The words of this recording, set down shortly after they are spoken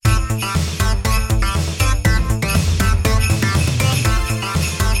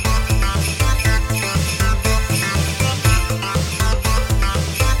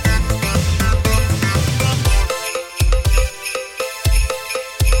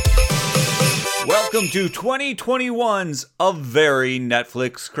welcome to 2021's A Very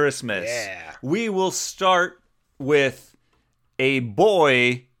Netflix Christmas. Yeah. We will start with A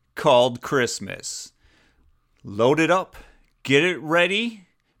Boy Called Christmas. Load it up, get it ready,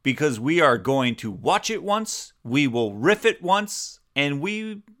 because we are going to watch it once, we will riff it once, and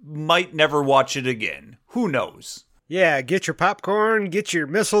we might never watch it again. Who knows? Yeah, get your popcorn, get your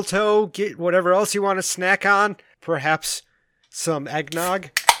mistletoe, get whatever else you want to snack on. Perhaps some eggnog,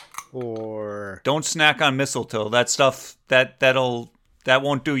 or... Don't snack on mistletoe. That stuff, that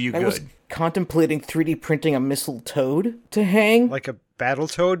won't do you I good. was contemplating 3D printing a mistletoe to hang. like a battle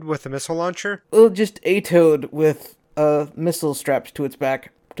toad with a missile launcher. Well, just a toad with a missile strapped to its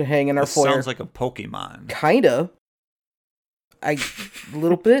back to hang in our This foyer. sounds like a Pokemon. Kinda. A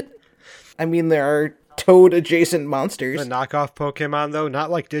little bit. I mean, there are toad-adjacent monsters. The knockoff Pokemon, though,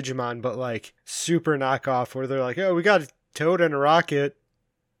 not like Digimon, but like super knockoff, where they're like, oh, we got a toad and a rocket.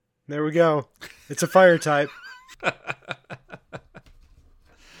 There we go. It's a fire type.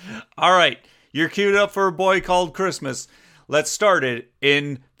 All right, you're queued up for A Boy Called Christmas. Let's start it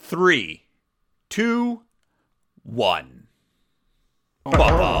in 3, 2, 1.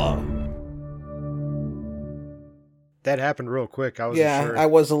 Ba-ba. That happened real quick. I wasn't Yeah, sure. I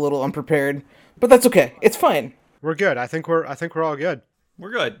was a little unprepared, but that's okay. It's fine. We're good. I think we're all good.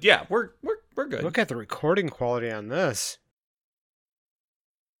 We're good. Yeah, we're good. Look at the recording quality on this.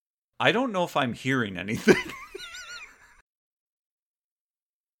 I don't know if I'm hearing anything.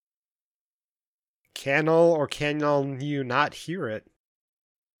 Can you not hear it?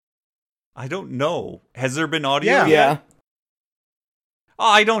 I don't know. Has there been audio Yeah. yet? Oh,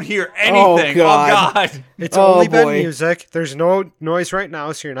 I don't hear anything. Oh, God. God. It's Oh, only been boy. music. There's no noise right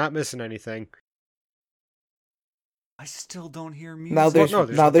now, so you're not missing anything. I still don't hear music. Now there's no,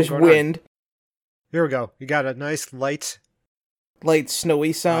 there's nothing going on. wind, Here we go. You got a nice light light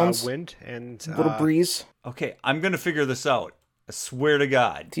snowy sounds, wind and little breeze. Okay, I'm going to figure this out. I swear to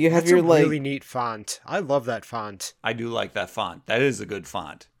God. Do you have That's your a like? really neat font. I love that font. I do like that font. That is a good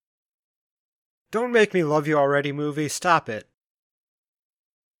font. Don't Make Me Love You Already movie. Stop it.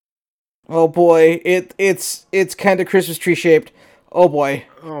 Oh boy, it's kind of Christmas tree shaped. Oh boy.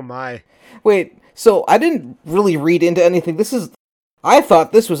 Oh my. Wait, so I didn't really read into anything. I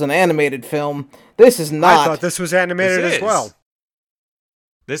thought this was an animated film. This is not. I thought this was animated This as is. well.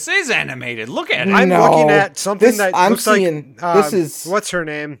 This is animated. Look at it. I'm No. looking at something This- that I'm looks seeing- like this is- what's her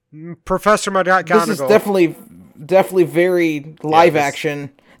name? Professor McGonagall. This is definitely very live this-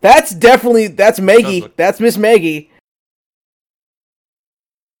 action. That's Maggie. look- That's Miss Maggie.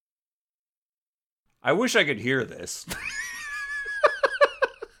 I wish I could hear this.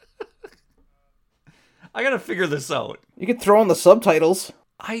 I gotta figure this out. You could throw on the subtitles.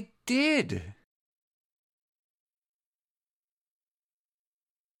 I did.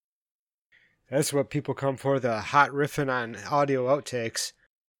 That's what people come for, the hot riffing on audio outtakes.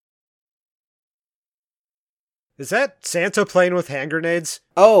 Is that Santa playing with hand grenades?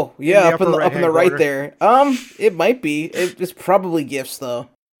 Oh yeah, the up in upper the right-hand right corner. there. It might be. It's probably gifts though.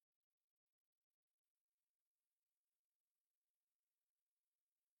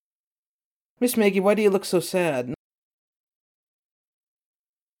 Miss Maggie, why do you look so sad?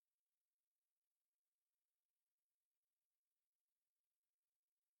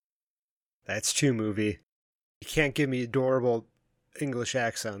 That's too movie. You can't give me adorable English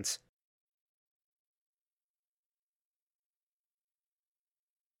accents.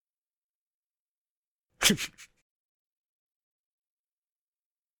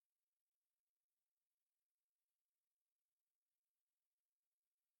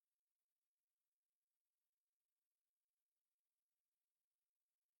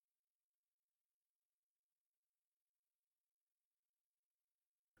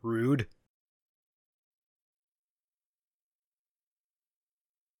 Rude.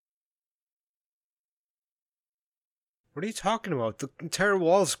 What are you talking about? The entire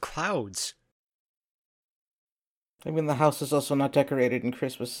wall is clouds. I mean, the house is also not decorated in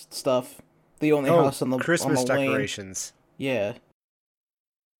Christmas stuff. The only house on the Christmas on the lane. decorations. Yeah.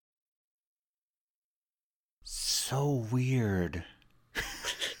 So weird.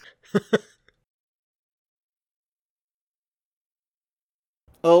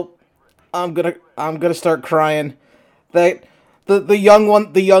 Oh, I'm gonna start crying. That the young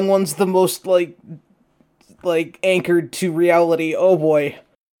one's the most like anchored to reality. Oh boy.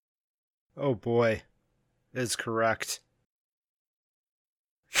 Oh boy, is correct.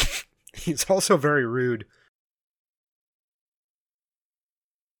 He's also very rude.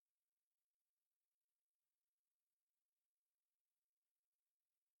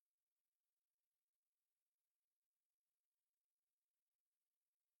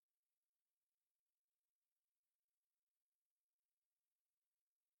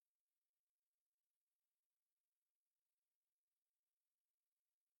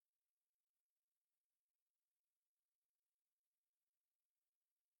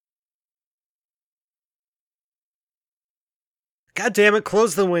 God damn it,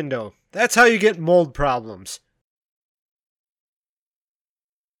 close the window. That's how you get mold problems.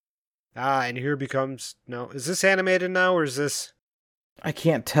 And here becomes... No, is this animated now, or is this... I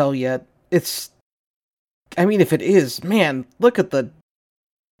can't tell yet. I mean, if it is, man, look at the...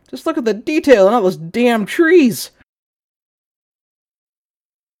 Just look at the detail on all those damn trees.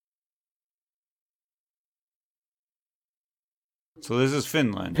 So this is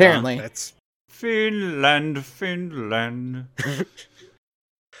Finland. Apparently. Huh? That's Finland.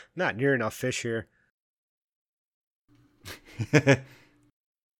 Not near enough fish here.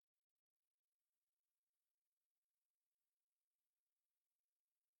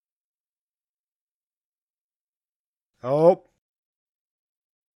 Oh.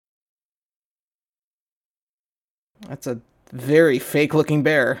 That's a very fake-looking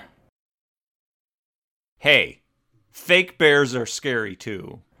bear. Hey, fake bears are scary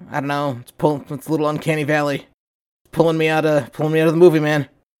too. I don't know. It's a little uncanny valley. It's pulling me out of the movie, man.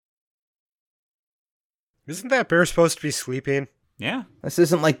 Isn't that bear supposed to be sleeping? Yeah. This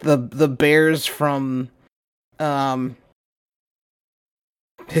isn't like the bears from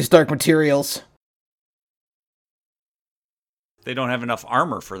His Dark Materials. They don't have enough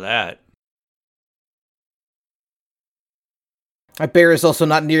armor for that. That bear is also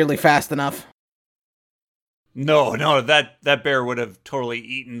not nearly fast enough. No, that bear would have totally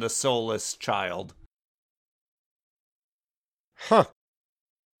eaten the soulless child. Huh.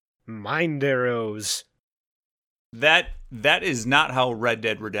 Mind arrows. That is not how Red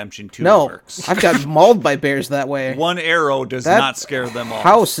Dead Redemption 2 works. I've got mauled by bears that way. One arrow does not scare them off.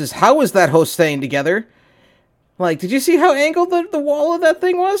 How is that house staying together? Like, did you see how angled the wall of that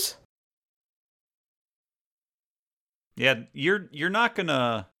thing was? Yeah, you're not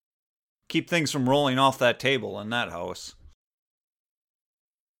gonna keep things from rolling off that table in that house.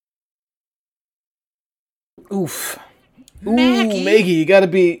 Oof. Ooh, Maggie, you gotta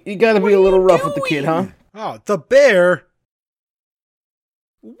be a little rough with the kid, huh? Oh, the bear?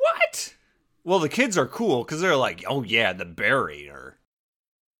 What? Well, the kids are cool because they're like, oh yeah, the bear ate her.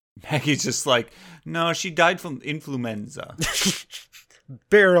 Maggie's just like, no, she died from influenza.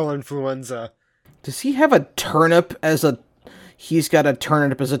 Barrel influenza. Does he have a turnip as a... He's got a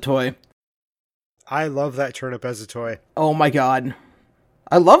turnip as a toy. I love that turnip as a toy. Oh my god.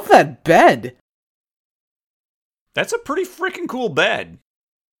 I love that bed. That's a pretty freaking cool bed.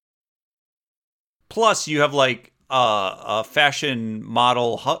 Plus, you have like a fashion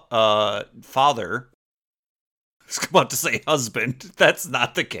model father. I was about to say husband. That's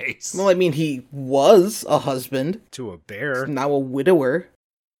not the case. Well, I mean, he was a husband. To a bear. He's now a widower.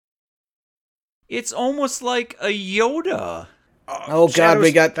 It's almost like a Yoda. Oh god, Shadows,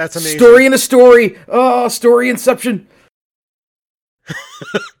 we got that's amazing. Story in a story. Oh, story inception.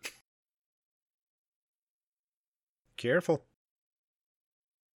 Careful.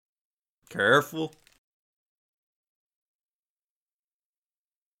 Careful.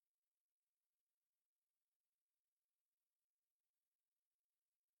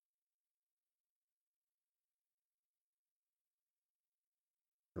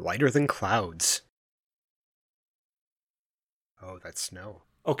 Lighter than clouds. Oh, that's snow.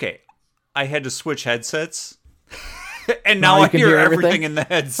 Okay, I had to switch headsets, and now I hear everything in the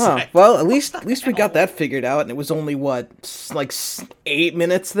headset. Huh. Well, at least we got that figured out, and it was only like 8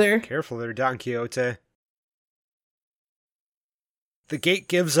 minutes there. Careful there, Don Quixote. The gate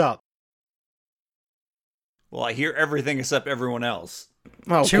gives up. Well, I hear everything except everyone else.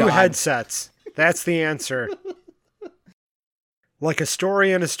 Oh, 2 God. headsets. That's the answer. Like a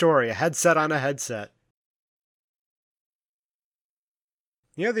story in a story, a headset on a headset.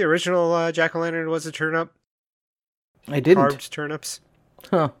 You know the original Jack-o'-lantern was a turnip? I didn't. Carved turnips?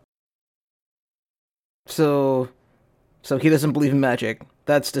 Huh. So he doesn't believe in magic.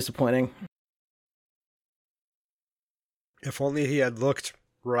 That's disappointing. If only he had looked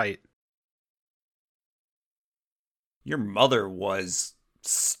right. Your mother was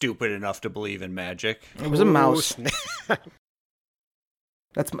stupid enough to believe in magic. It was a mouse. Snap.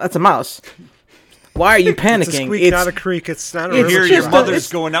 That's a mouse. Why are you panicking? It's a squeak, not a creak. It's not a You river. hear your mother's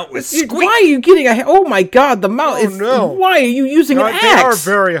going out with squeak. Why are you getting a... Oh my god, the mouse... Oh, no. Why are you using an axe? They are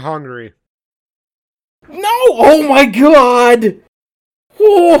very hungry. No! Oh my god!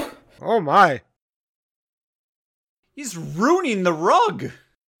 Oh! Oh my. He's ruining the rug.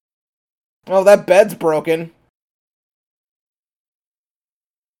 Oh, that bed's broken.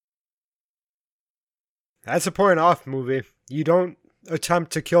 That's a point off movie. You don't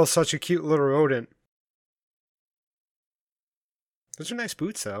attempt to kill such a cute little rodent. Those are nice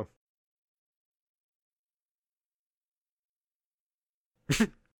boots, though.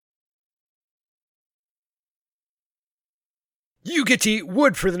 You get to eat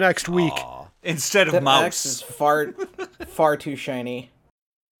wood for the next week. Aw, instead of That mouse. axe is far too shiny.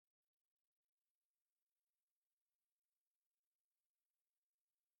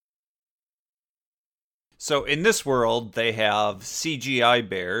 So in this world, they have CGI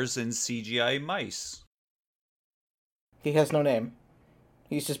bears and CGI mice. He has no name.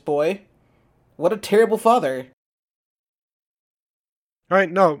 He's just boy. What a terrible father. All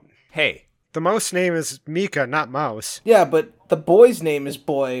right, no. Hey, The mouse name is Mika, not Mouse. Yeah, but the boy's name is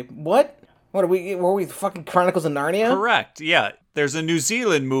Boy. What? What are we? Were we fucking Chronicles of Narnia? correct. Yeah, there's a New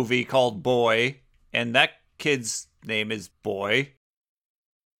Zealand movie called Boy, and that kid's name is Boy.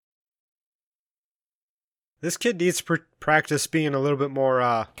 This kid needs to practice being a little bit more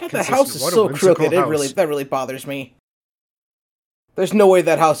God, the consistent. house is What a so whimsical crooked. house. That really bothers me. There's no way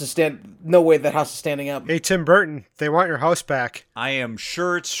that house is standing up. Hey, Tim Burton, they want your house back. I am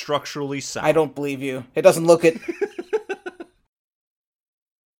sure it's structurally sound. I don't believe you. It doesn't look it.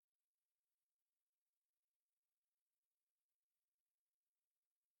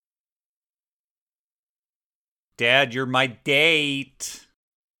 Dad, you're my date.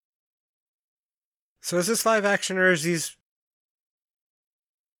 So is this live action or is these...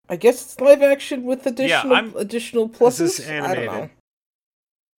 I guess it's live action with additional pluses. Is this I don't animated? know.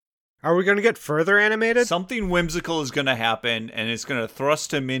 Are we going to get further animated? Something whimsical is going to happen, and it's going to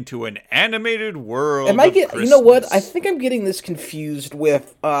thrust him into an animated world. You know what? I think I'm getting this confused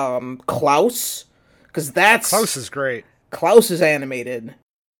with Klaus, because Klaus is great. Klaus is animated.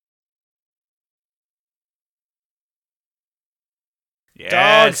 Yes.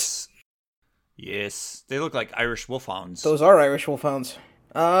 Dogs. Yes. They look like Irish wolfhounds. Those are Irish wolfhounds.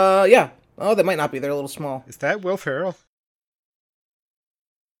 Yeah. Oh, they might not be. They're a little small. Is that Will Ferrell?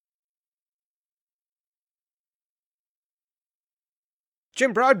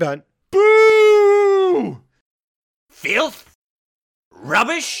 Jim Broadbent. Boo! Filth?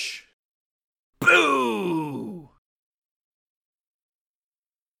 Rubbish? Boo!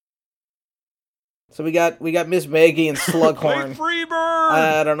 So we got Miss Maggie and Slughorn. Like Freebird!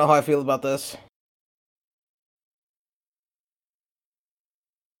 I don't know how I feel about this.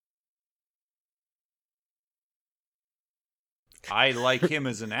 I like him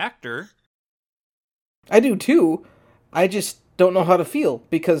as an actor. I do too. I just don't know how to feel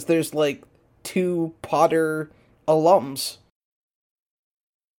because there's like 2 Potter alums.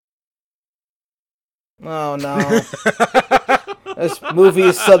 Oh no. This movie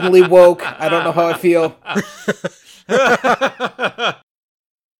is suddenly woke. I don't know how I feel.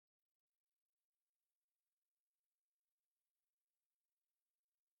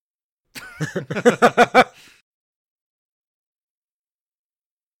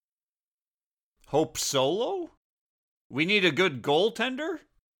 Hope Solo? We need a good goaltender?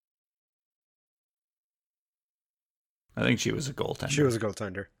 I think she was a goaltender. She was a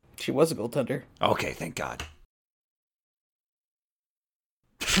goaltender. She was a goaltender. Okay, thank God.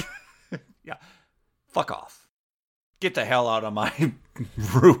 Yeah. Fuck off. Get the hell out of my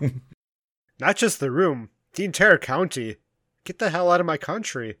room. Not just the room, the entire county. Get the hell out of my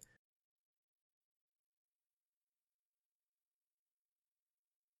country.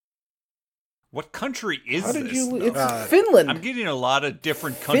 What country is How did this? you? though? It's Finland. I'm getting a lot of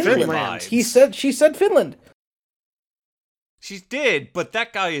different country Finland. vibes. She said Finland. She did, but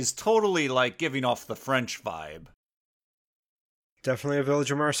that guy is totally like giving off the French vibe. Definitely a village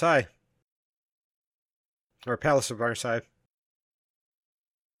of Marseille. Or Palace of Marseille.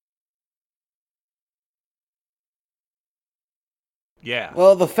 Yeah.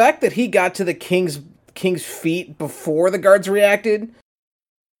 Well, the fact that he got to the king's feet before the guards reacted,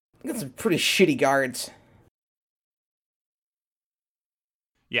 that's some pretty shitty guards.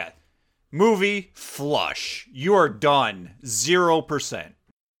 Yeah. Movie, flush. You are done. 0%.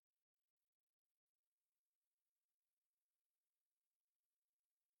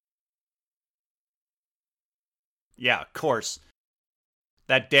 Yeah, of course.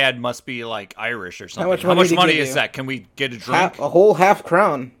 That dad must be like Irish or something. much How money much did he money give is you? that? Can we get a drink? A whole half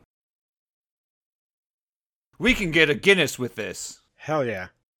crown. We can get a Guinness with this. Hell yeah.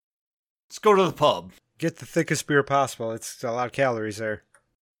 Let's go to the pub. Get the thickest beer possible. It's a lot of calories there.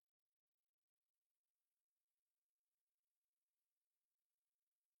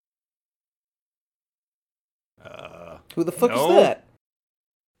 Who the fuck No. is that?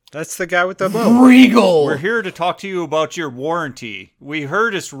 That's the guy with the bow. Regal. We're here to talk to you about your warranty. We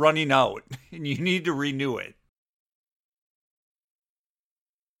heard it's running out, and you need to renew it.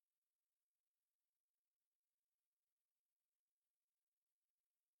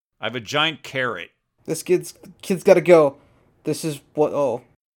 I have a giant carrot. This kid's got to go. This is what. Oh,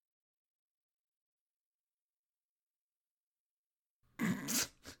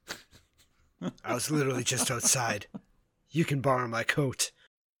 I was literally just outside. You can borrow my coat.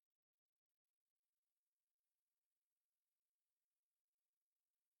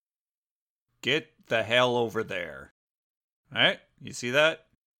 Get the hell over there. All right? You see that?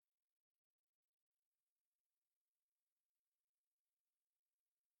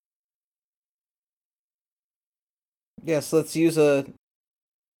 Yes, let's use a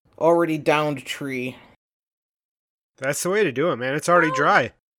already downed tree. That's the way to do it, man. It's already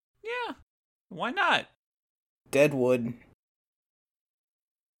dry. Yeah. Why not? Dead wood.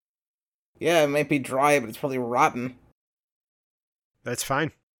 Yeah, it might be dry, but it's probably rotten. That's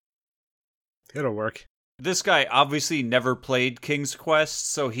fine. It'll work. This guy obviously never played King's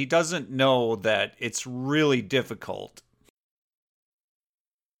Quest, so he doesn't know that it's really difficult.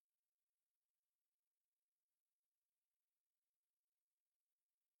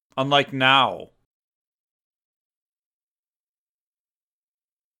 Unlike now.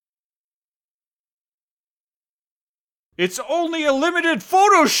 It's only a limited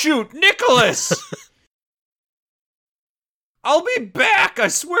photo shoot, Nicholas! I'll be back, I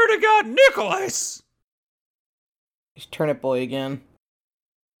swear to God, Nicholas! He's Turnip Boy again.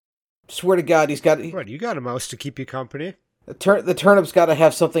 Swear to God, he's got... What, you got a mouse to keep you company? The turnip's got to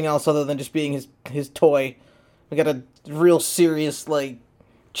have something else other than just being his toy. We got a real serious, like,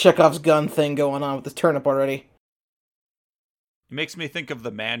 Chekhov's gun thing going on with this turnip already. It makes me think of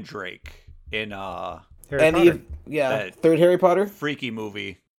the Mandrake in, Harry Potter. Yeah, third Harry Potter? freaky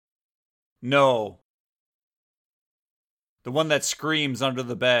movie. No. The one that screams under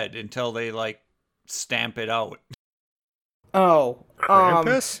the bed until they, like, stamp it out. Oh.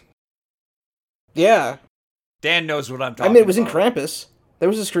 Krampus? Yeah. Dan knows what I'm I talking about. mean, it was in Krampus. There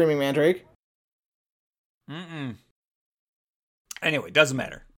was a screaming mandrake. Anyway, doesn't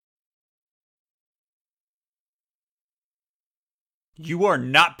matter. You are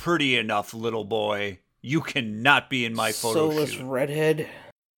not pretty enough, little boy. You cannot be in my photo Soulless shoot. redhead.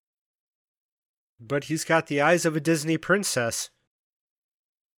 But he's got the eyes of a Disney princess.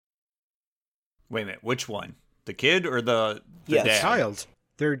 Wait a minute, which one? The kid or the Yes. dad? Child.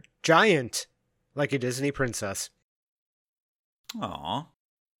 They're giant, like a Disney princess. Aw.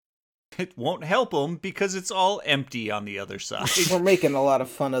 It won't help him because it's all empty on the other side. We're making a lot of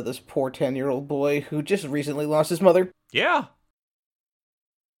fun of this poor 10-year-old boy who just recently lost his mother. Yeah.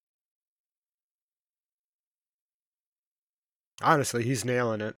 Honestly, he's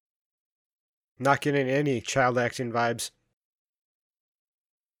nailing it. Not getting any child acting vibes.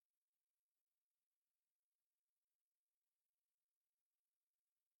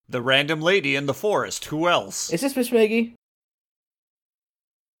 The random lady in the forest. Who else? Is this Miss Maggie?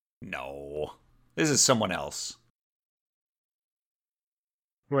 No. This is someone else.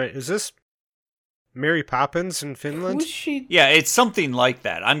 Wait, is this Mary Poppins in Finland? Who's she? Yeah, it's something like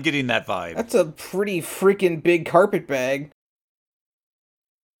that. I'm getting that vibe. That's a pretty freaking big carpet bag.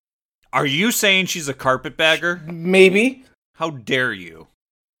 Are you saying she's a carpetbagger? Maybe. How dare you?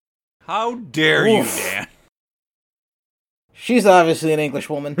 How dare you, Oof. Dan? She's obviously an English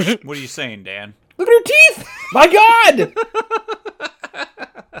woman. What are you saying, Dan? Look at her teeth! My God!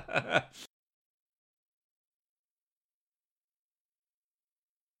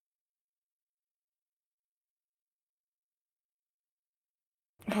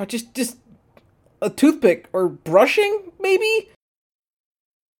 Oh, just a toothpick or brushing, maybe?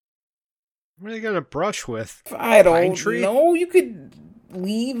 What are they gonna brush with? I Pine don't tree? know. You could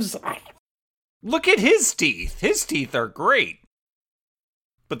leaves. Look at his teeth. His teeth are great.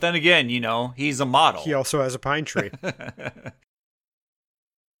 But then again, you know, he's a model. He also has a pine tree. I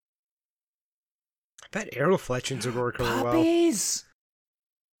bet arrow fletchings would work really well. Puppies.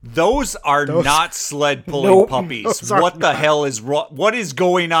 Those are not sled pulling Nope. puppies. Those are What the not. hell is wrong? What is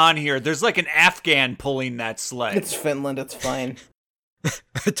going on here? There's like an Afghan pulling that sled. It's Finland. It's fine.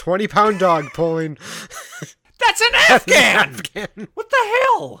 A 20-pound dog pulling. That's an Afghan. Afghan. What the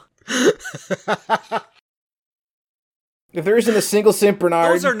hell? If there isn't a single Saint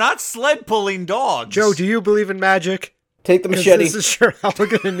Bernard, Those are not sled pulling dogs. Joe, do you believe in magic? take the 'Cause machete. This is sure how we're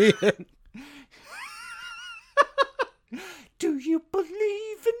gonna need it. Do you believe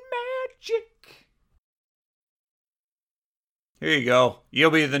in magic? Here you go. You'll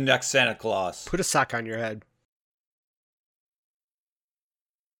be the next Santa Claus. Put a sock on your head.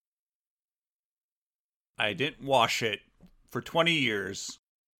 I didn't wash it for 20 years.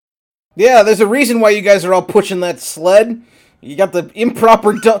 Yeah, there's a reason why you guys are all pushing that sled. You got the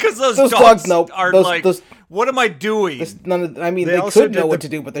improper Because those dogs are like, what am I doing? I mean, They they also could did know what the-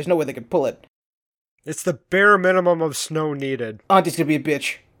 to do, but there's no way they could pull it. It's the bare minimum of snow needed. Auntie's gonna be a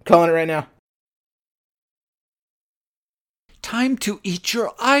bitch. Calling it right now. Time to eat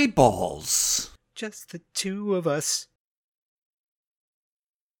your eyeballs. Just the two of us.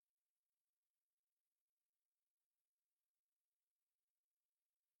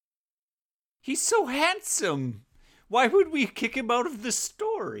 He's so handsome. Why would we kick him out of the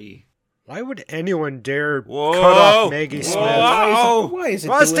story? Why would anyone dare Whoa. cut off Maggie Smith? Why is it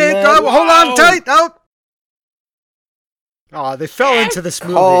Well, doing stay, that? hold on tight. Oh, oh, they fell into this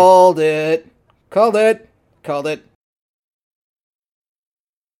movie. Called it. Called it. Called it.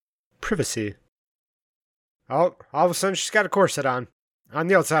 Privacy. Oh, all of a sudden she's got a corset on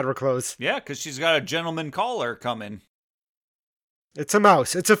the outside of her clothes. Yeah, because she's got a gentleman caller coming. It's a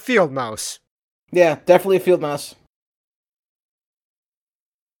mouse. It's a field mouse. Yeah, definitely a field mouse.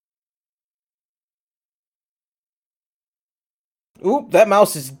 Oop, that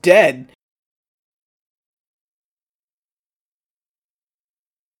mouse is dead.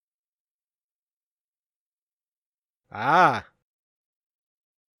 Ah.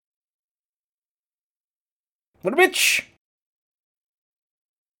 What a bitch!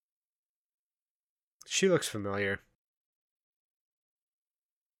 She looks familiar.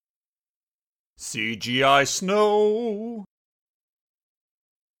 CGI snow.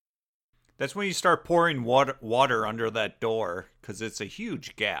 That's when you start pouring water under that door, because it's a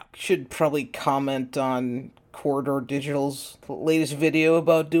huge gap. Should probably comment on Corridor Digital's latest video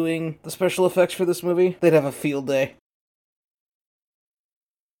about doing the special effects for this movie. They'd have a field day.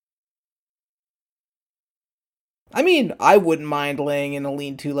 I mean, I wouldn't mind laying in a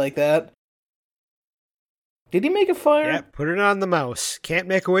lean-to like that. Did he make a fire? Yeah, put it on the mouse. Can't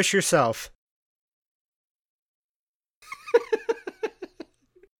make a wish yourself.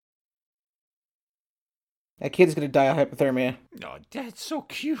 That kid's gonna die of hypothermia. Oh, that's so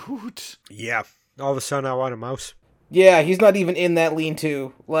cute. Yeah. All of a sudden I want a mouse. Yeah, he's not even in that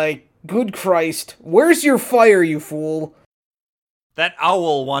lean-to. Like, good Christ. Where's your fire, you fool? That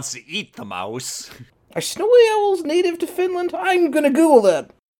owl wants to eat the mouse. Are snowy owls native to Finland? I'm gonna Google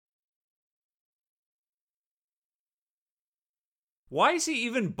that. Why is he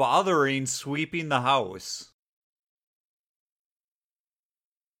even bothering sweeping the house?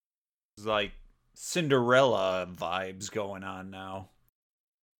 It's like Cinderella vibes going on now.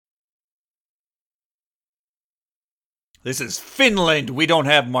 This is Finland. We don't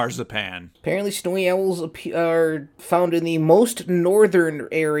have marzipan. Apparently snowy owls are found in the most northern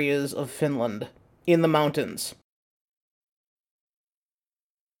areas of Finland. In the mountains.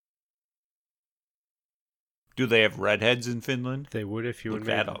 Do they have redheads in Finland? They would if you Look would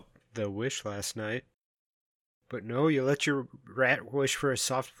that make up. the wish last night. But no, you let your rat wish for a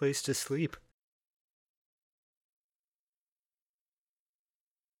soft place to sleep.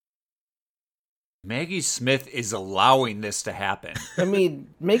 Maggie Smith is allowing this to happen. I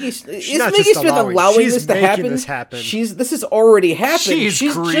mean, Maggie Smith allowing this to happen? This happen. This has already happened.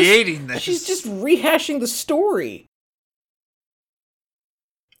 She's creating this. She's just rehashing the story.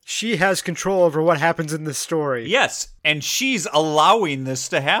 She has control over what happens in the story. Yes, and she's allowing this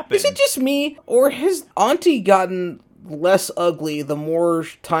to happen. Is it just me, or has Auntie gotten less ugly the more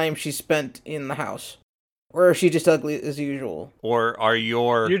time she spent in the house? Or is she just ugly as usual? Or are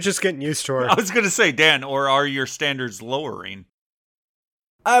You're just getting used to her. I was going to say, Dan, or are your standards lowering?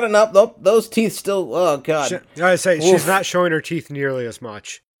 I don't know. Nope, those teeth still... Oh, God. I say, Oof. she's not showing her teeth nearly as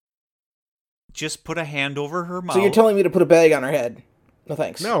much. Just put a hand over her mouth. So you're telling me to put a bag on her head? No,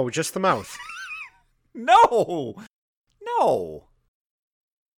 thanks. No, just the mouth. No! No!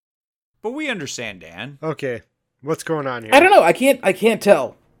 But we understand, Dan. Okay, what's going on here? I don't know. I can't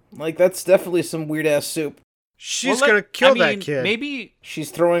tell. Like, that's definitely some weird-ass soup. She's gonna kill that kid. Maybe... She's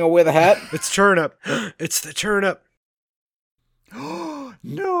throwing away the hat. It's turnip. It's the turnip.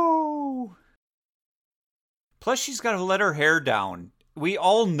 No! Plus, she's got to let her hair down. We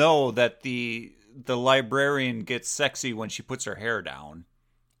all know that the librarian gets sexy when she puts her hair down.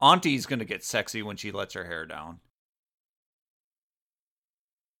 Auntie's going to get sexy when she lets her hair down.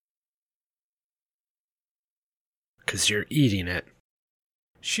 Because you're eating it.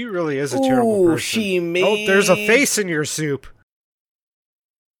 She really is a terrible person. She made... Oh, there's a face in your soup.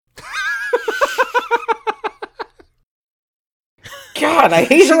 God, I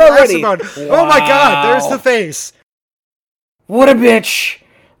hate her already. Wow. Oh my God, there's the face. What a bitch.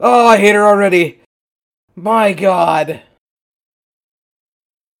 Oh, I hate her already. My God.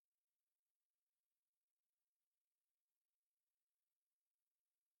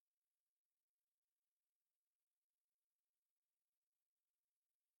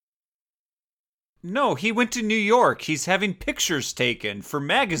 No, he went to New York. He's having pictures taken for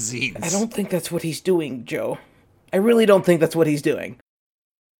magazines. I don't think that's what he's doing, Joe. I really don't think that's what he's doing.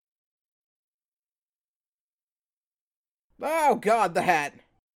 Oh God, the hat.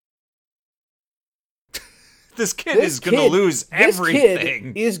 This kid is going to lose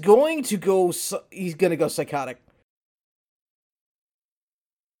everything. This kid is going to go. He's going to go psychotic.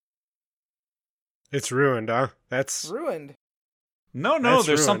 It's ruined, huh? That's ruined. No, That's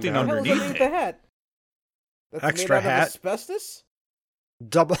there's ruined, something huh? underneath What the hell is it. underneath the hat? That's Extra made out hat? of asbestos?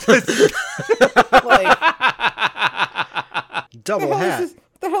 double Like, double hat.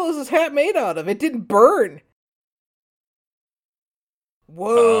 what the hell is this hat made out of? It didn't burn.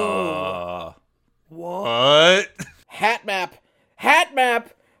 Whoa. What? Hat map. Hat map.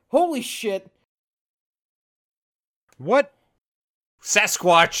 Holy shit. What?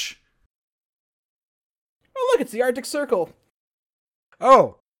 Sasquatch. Oh, look, it's the Arctic Circle.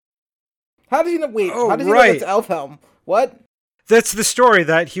 Oh, How does he know? Wait, Oh, how does he right. know that's Elfhelm? What? that's the story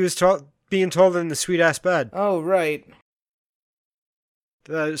that he was being told in the sweet ass bed. Oh, right.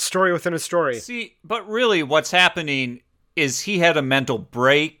 The story within a story. See, but really what's happening is he had a mental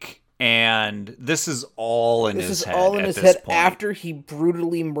break, and this is all in This his is head. all in at his this head point. after he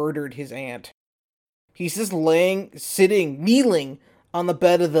brutally murdered his aunt. He's just kneeling on the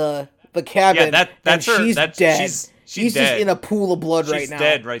bed of the cabin. Yeah, that's and her. She's That's, dead. She's He's dead. just in a pool of blood She's right now.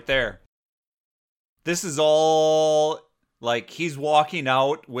 dead right there. This is all like he's walking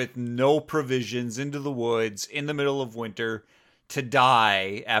out with no provisions into the woods in the middle of winter to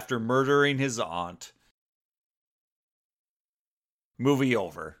die after murdering his aunt. Movie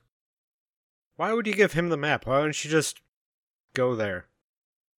over. Why would you give him the map? Why wouldn't you just go there?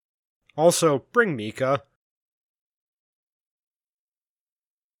 Also, bring Mika.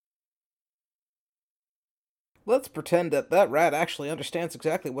 Let's pretend that rat actually understands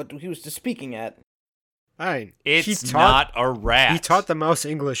exactly what he was just speaking at. It's not a rat. He taught the mouse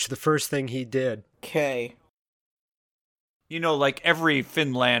English the first thing he did. Okay. You know, like every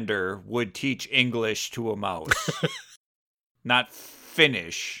Finlander would teach English to a mouse. Not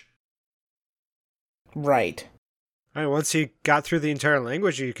Finnish. Right. Once he got through the entire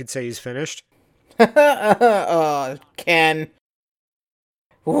language, you could say he's finished. Ken.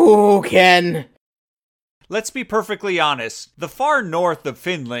 Ooh, Ken. Let's be perfectly honest. The far north of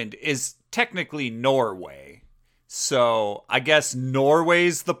Finland is technically Norway. So, I guess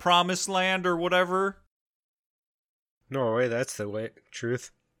Norway's the promised land or whatever. Norway, that's the way.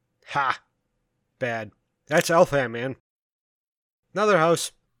 Truth. Ha! Bad. That's Elfham, man. Another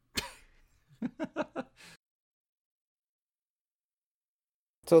house.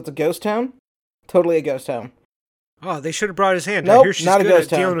 So it's a ghost town? Totally a ghost town. Oh, they should have brought his hand. I Nope, hear she's not a good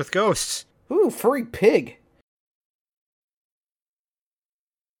ghost at dealing town. with ghosts. Ooh, furry pig.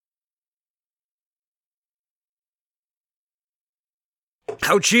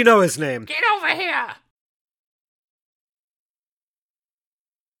 How'd she know his name? Get over here!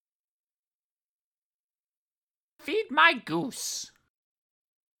 Feed my goose.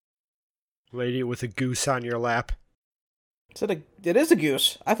 Lady with a goose on your lap. It is a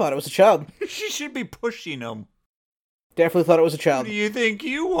goose. I thought it was a child. She should be pushing him. Definitely thought it was a Who child. do you think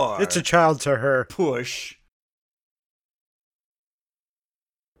you are? It's a child to her. push.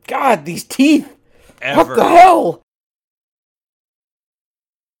 God, these teeth! Ever. What the hell?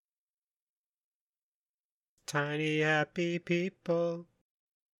 Tiny happy people.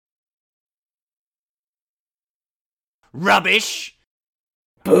 Rubbish.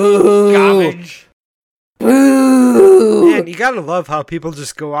 Boo! Garbage. Boo! Man, you gotta love how people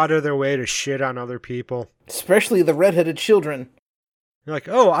just go out of their way to shit on other people. Especially the redheaded children. You're like,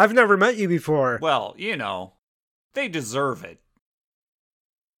 oh, I've never met you before. Well, you know, they deserve it.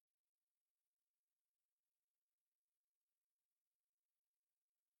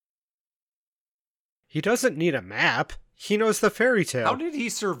 He doesn't need a map. He knows the fairy tale. How did he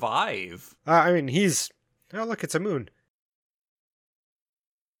survive? I mean, he's... Oh, look, it's a moon.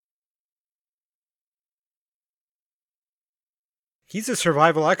 He's a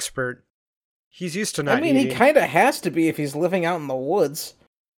survival expert. He's used to not I mean, eating. he kind of has to be if he's living out in the woods.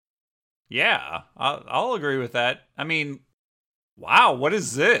 Yeah, I'll agree with that. I mean, wow, what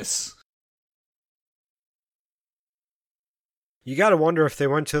is this? You gotta wonder if they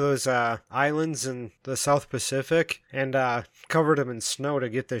went to those islands in the South Pacific and covered them in snow to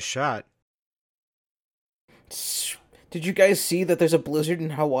get this shot. Did you guys see that there's a blizzard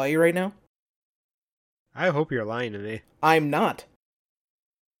in Hawaii right now? I hope you're lying to me. I'm not.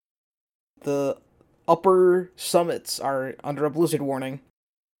 The upper summits are under a blizzard warning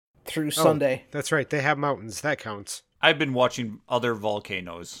through Sunday. That's right, they have mountains. That counts. I've been watching other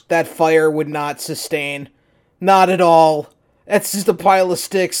volcanoes. That fire would not sustain. Not at all. That's just a pile of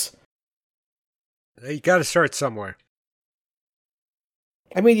sticks. You gotta start somewhere.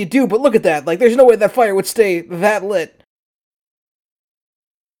 I mean, you do, but look at that. Like, there's no way that fire would stay that lit.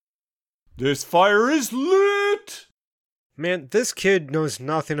 This fire is lit! Man, this kid knows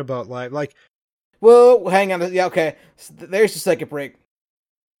nothing about life. Like, Whoa, hang on. Yeah, okay. There's the second break.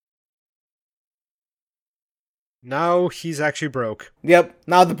 now he's actually broke. Yep.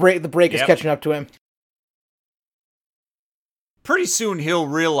 Now the break is Yep. catching up to him. Pretty soon he'll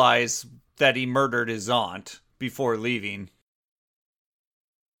realize that he murdered his aunt before leaving.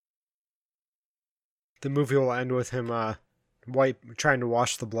 The movie will end with him trying to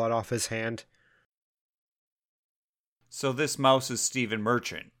wash the blood off his hand. So this mouse is Stephen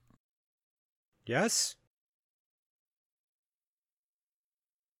Merchant. Yes?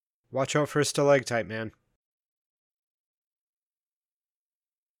 Watch out for a stalactite, man.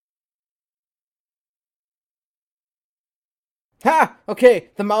 Ha! Okay,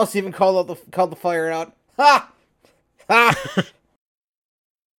 the mouse even called the fire out. Ha! Ha!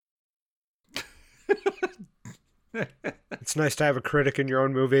 It's nice to have a critic in your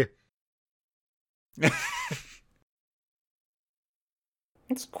own movie.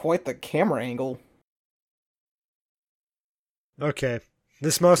 It's quite the camera angle. Okay,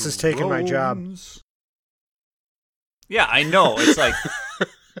 this mouse is taking my job. Drones. Yeah, I know. It's like,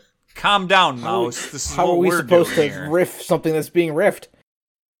 calm down, mouse. This is How what are we we're supposed doing to here. riff something that's being riffed?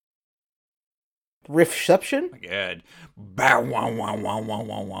 Riffception? My God. Bow, wow, wow, wow, wow,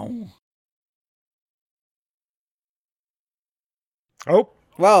 wow, wow. Oh,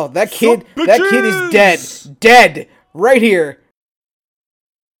 Wow, that Sup, kid is dead. bitches? Dead. Right here.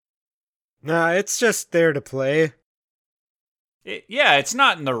 nah, it's just there to play. Yeah, it's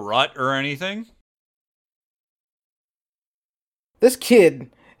not in the rut or anything. This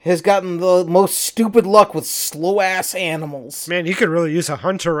kid has gotten the most stupid luck with slow-ass animals. Man, you could really use a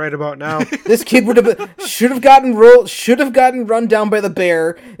hunter right about now. This kid should have gotten run down by the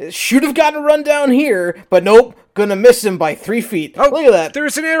bear. Should have gotten run down here, but nope, gonna miss him by 3 feet. Oh, Look at that.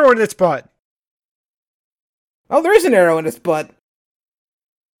 There's an arrow in its butt. Oh, there is an arrow in his butt.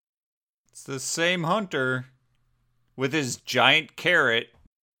 It's the same hunter with his giant carrot.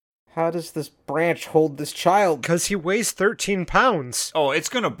 How does this branch hold this child? Because he weighs 13 pounds. Oh, it's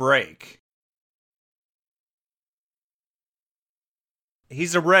gonna break.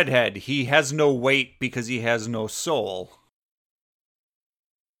 He's a redhead. He has no weight because he has no soul.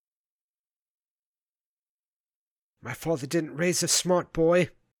 My father didn't raise a smart boy.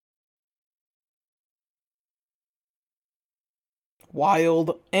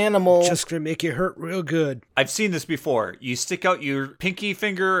 Wild animal. Just gonna make you hurt real good. I've seen this before. You stick out your pinky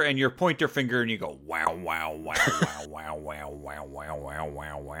finger and your pointer finger and you go, wow, wow, wow, wow, wow, wow, wow, wow, wow,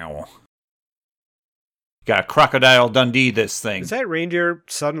 wow, wow. Got a Crocodile Dundee this thing. Is that reindeer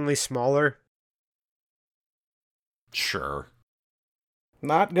suddenly smaller? Sure.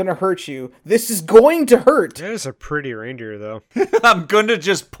 Not gonna hurt you. This is going to hurt. That is a pretty reindeer, though. I'm gonna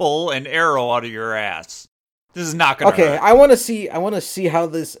just pull an arrow out of your ass. This is not gonna Okay, hurt. I want to see how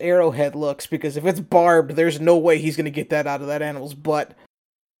this arrowhead looks, because if it's barbed, there's no way he's gonna get that out of that animal's butt.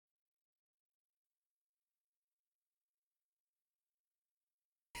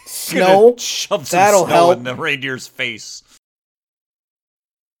 Snow. Shove some that'll snow help. in the reindeer's face.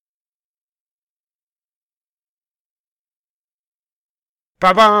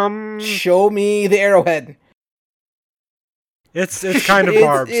 Ba-bum! Show me the arrowhead. It's kind of It's-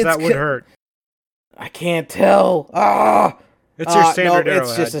 barbed. it's That would ki- hurt. I can't tell. Ah. It's your standard no, arrowhead.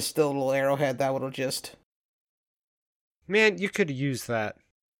 it's just a still little arrowhead. That would just. Man, you could use that.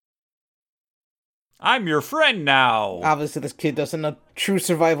 I'm your friend now. Obviously, this kid doesn't know true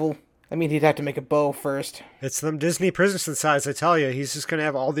survival. I mean, he'd have to make a bow first. It's them Disney prison size, I tell you. He's just gonna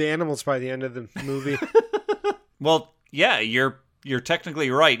have all the animals by the end of the movie. Well, yeah, you're technically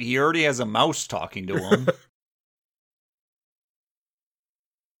right. He already has a mouse talking to him.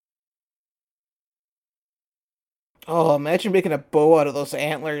 Oh, imagine making a bow out of those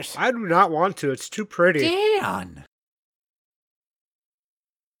antlers. I do not want to. It's too pretty. Dan.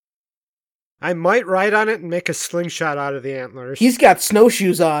 I might ride on it and make a slingshot out of the antlers. He's got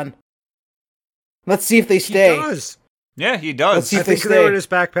snowshoes on. Let's see if they He stay. does. Yeah, he Let's does. see I if they think they were in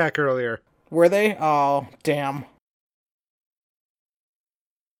stay. his backpack earlier. Were they? Oh, damn.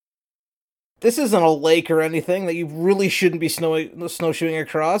 This isn't a lake or anything that you really shouldn't be snowshoeing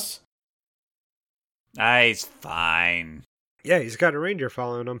across. He's fine. Yeah, he's got a reindeer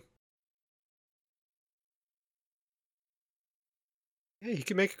following him. Yeah, he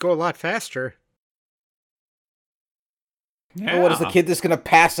can make it go a lot faster. Yeah. Oh, what is the kid just gonna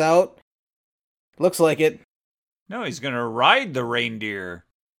pass out? Looks like it. No, he's gonna ride the reindeer.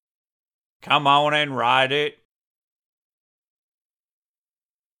 Come on and ride it.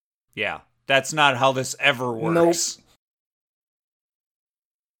 Yeah, that's not how this ever works.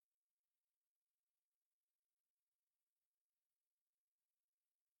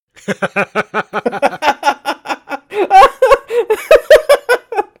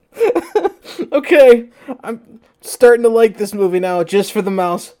 Okay, I'm starting to like this movie now, just for the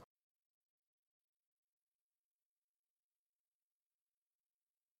mouse.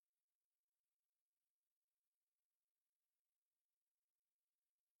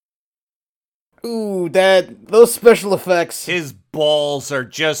 Ooh, those special effects. His balls are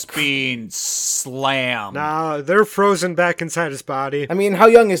just being slammed. Nah, they're frozen back inside his body. I mean, how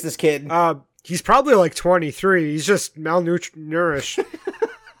young is this kid? He's probably like 23. He's just malnourished.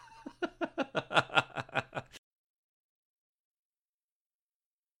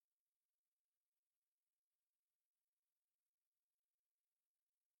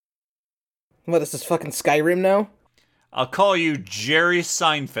 What, is this fucking Skyrim now? I'll call you Jerry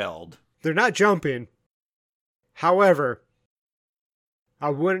Seinfeld. They're not jumping. However, I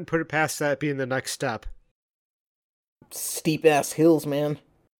wouldn't put it past that being the next step. Steep ass hills, man.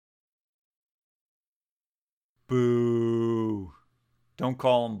 Boo. Don't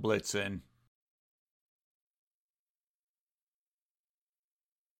call him Blitzen.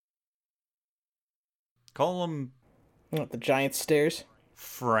 Call him What, the giant stairs?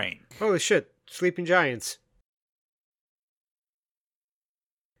 Frank. Holy shit, sleeping giants.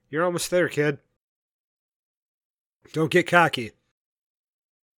 You're almost there, kid. Don't get cocky.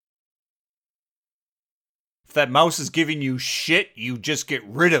 If that mouse is giving you shit, you just get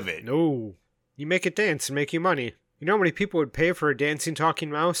rid of it. No. You make it dance and make you money. You know how many people would pay for a dancing,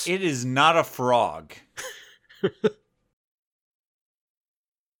 talking mouse? It is not a frog.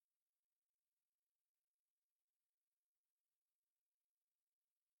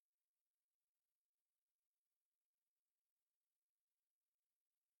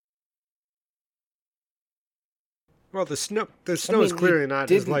 Well, the snow is clearly not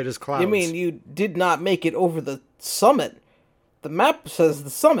as light as clouds. You mean you did not make it over the summit? The map says the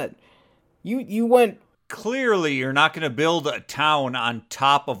summit. You went... Clearly, you're not going to build a town on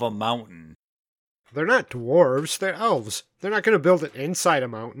top of a mountain. They're not dwarves, they're elves. They're not going to build it inside a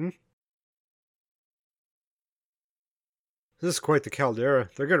mountain. This is quite the caldera.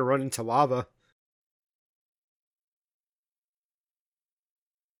 They're going to run into lava.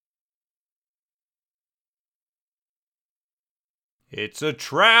 It's a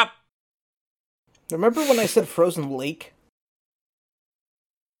trap. Remember when I said frozen lake?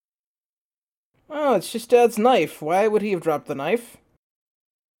 Oh, it's just Dad's knife. Why would he have dropped the knife?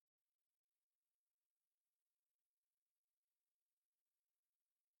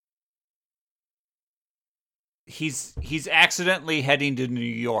 He's accidentally heading to New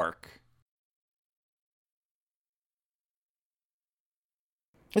York.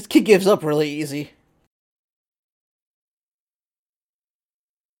 This kid gives up really easy.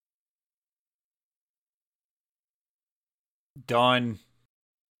 Done.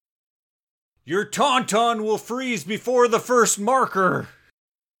 Your tauntaun will freeze before the first marker.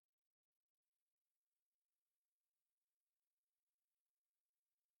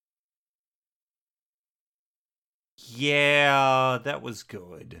 Yeah, that was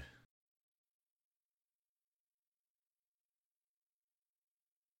good.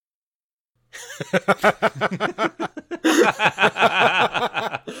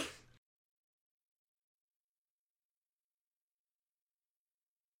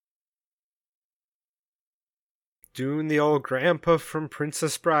 Doing the old grandpa from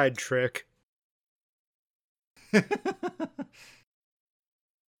Princess Bride trick.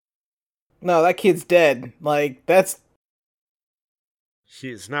 No, that kid's dead. Like, that's...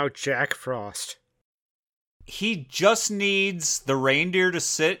 He is now Jack Frost. He just needs the reindeer to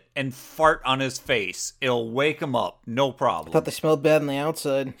sit and fart on his face. It'll wake him up. No problem. I thought they smelled bad on the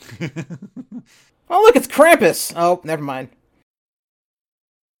outside. Oh, look, it's Krampus! Oh, never mind.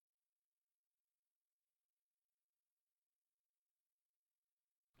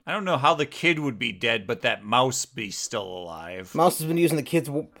 I don't know how the kid would be dead, but that mouse be still alive. Mouse has been using the kid's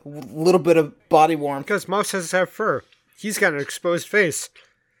little bit of body warmth. Because Mouse has to have fur. He's got an exposed face.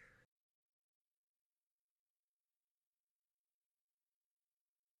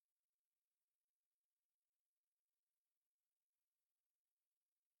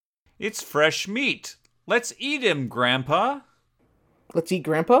 It's fresh meat. Let's eat him, Grandpa. Let's eat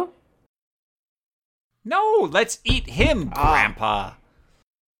Grandpa? No, let's eat him, Grandpa.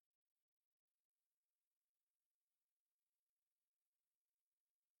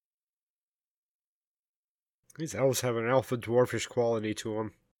 These elves have an alpha dwarfish quality to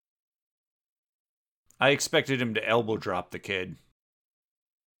them. I expected him to elbow drop the kid.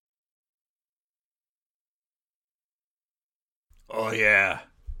 Oh, yeah.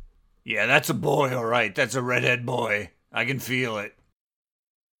 Yeah, that's a boy, all right. That's a redhead boy. I can feel it.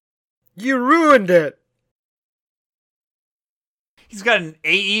 You ruined it! He's got an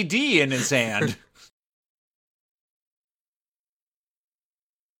AED in his hand.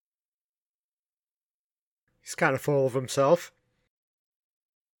 He's kind of full of himself.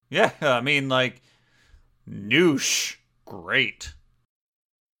 Yeah, I mean, like, noosh. Great.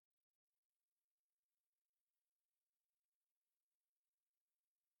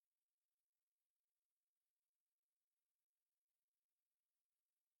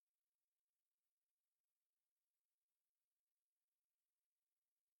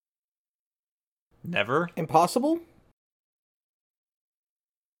 Never? Impossible?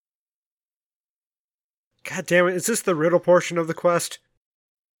 God damn it, is this the riddle portion of the quest?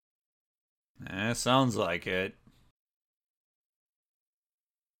 Sounds like it.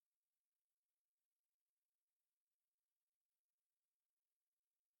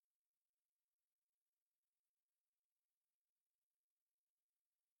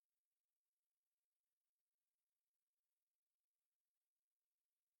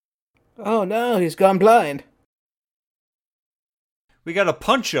 Oh no, he's gone blind. We gotta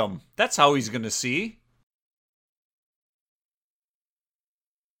punch him. That's how he's gonna see.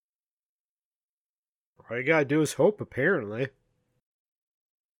 All you gotta do is hope, apparently.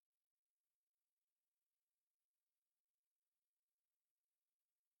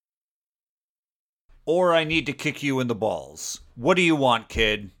 Or I need to kick you in the balls. What do you want,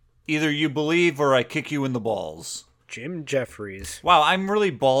 kid? Either you believe or I kick you in the balls. Jim Jeffries. Wow, I'm really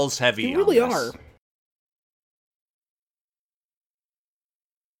balls heavy. You really on this. are.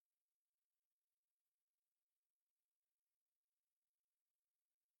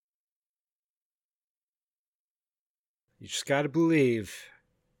 You just gotta believe.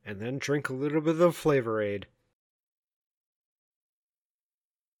 And then drink a little bit of Flavor Aid.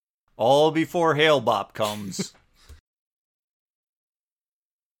 All before Hail Bop comes.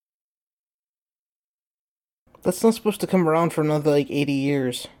 That's not supposed to come around for another, 80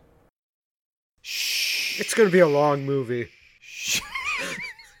 years. Shh. It's gonna be a long movie. Shh.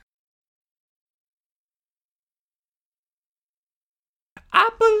 I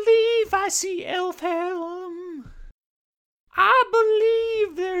believe I see Elfhelm. I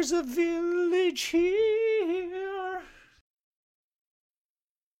believe there's a village here.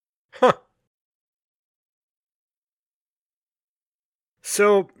 Huh.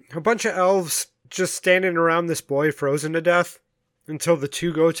 So, a bunch of elves just standing around this boy frozen to death until the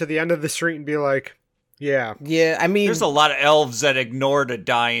two go to the end of the street and be like, yeah. Yeah, I mean... There's a lot of elves that ignored a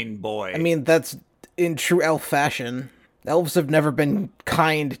dying boy. I mean, that's in true elf fashion. Elves have never been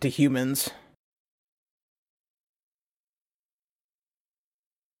kind to humans.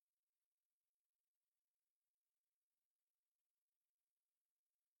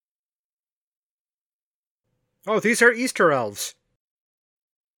 Oh, these are Easter elves.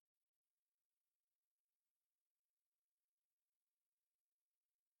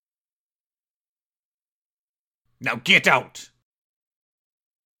 Now get out!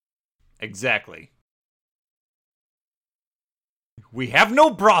 Exactly. We have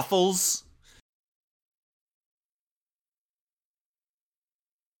no brothels.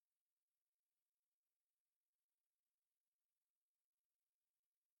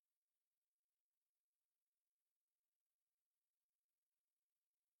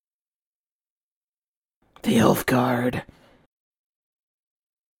 The elf guard.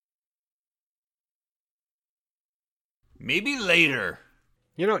 Maybe later.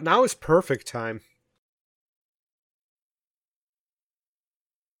 You know, now is perfect time.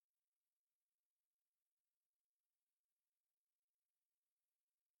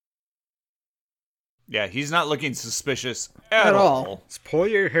 Yeah, he's not looking suspicious at At all. all. Just pull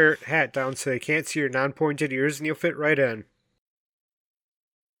your hat down so they can't see your non-pointed ears and you'll fit right in.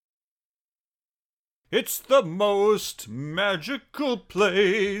 It's the most magical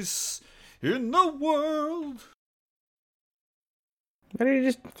place in the world. Why did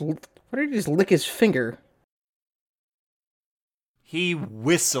he just lick his finger? He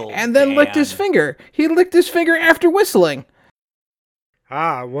whistled. And then licked his Dan. finger. He licked his finger after whistling.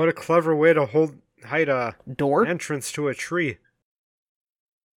 Ah, what a clever way to hide a Door? entrance to a tree.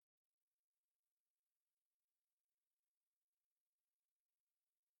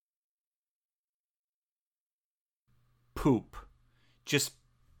 Poop. Just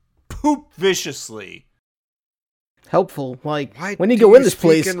poop viciously. Helpful. Like, Why when you do go in this speak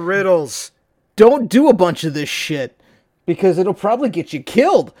place, in riddles? don't do a bunch of this shit. Because it'll probably get you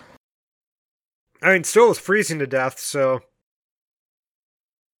killed. I mean, still it's freezing to death, so...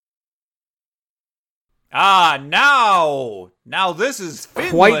 Ah, now! Now this is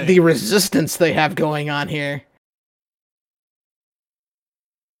Finland. Quite the resistance they have going on here.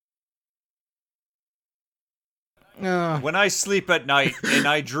 When I sleep at night and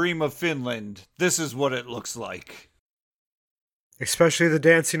I dream of Finland, this is what it looks like. Especially the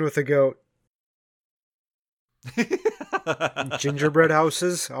dancing with the goat. Gingerbread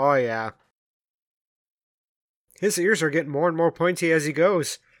houses? Oh, yeah. His ears are getting more and more pointy as he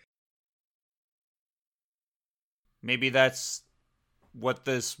goes. Maybe that's what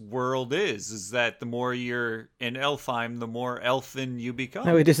this world is that the more you're in Elfheim, the more elfin you become.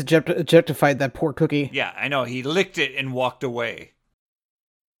 No, he just objectified that poor cookie. Yeah, I know. He licked it and walked away.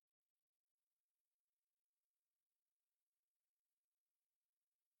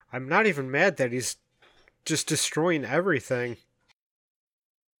 I'm not even mad that he's just destroying everything.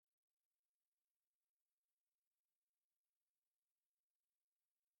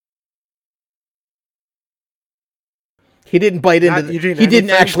 He didn't bite into He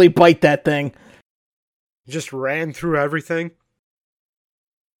didn't actually bite that thing. He just ran through everything.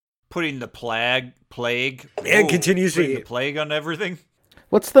 Putting the plague and continues to putting the eat. plague on everything.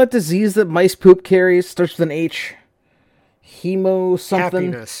 What's that disease that mice poop carries? Starts with an H. Hemo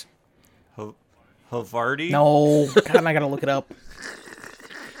something. Happiness. Havarti? No, God, I gotta look it up.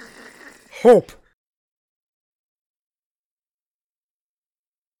 Hope.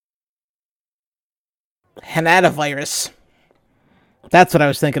 Hanatavirus. That's what I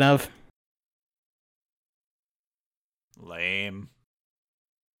was thinking of. Lame.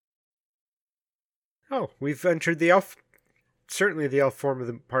 Oh, we've entered the elf. Certainly the elf form of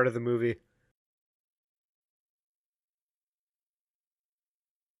the part of the movie.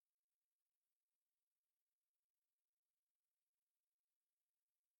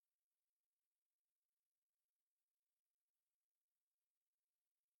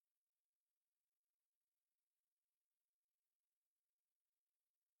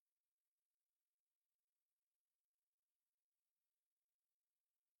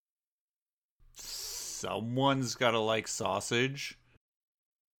 Someone's gotta like sausage.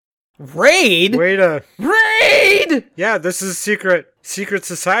 Raid? Raid! Yeah, this is secret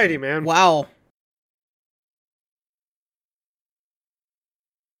society, man. Wow.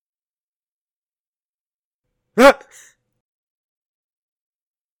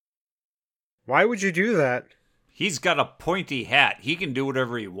 Why would you do that? He's got a pointy hat. He can do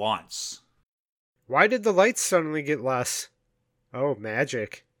whatever he wants. Why did the lights suddenly get less? Oh,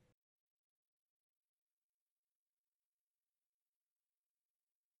 magic.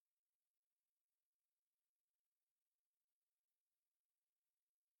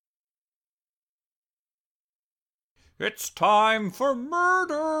 It's time for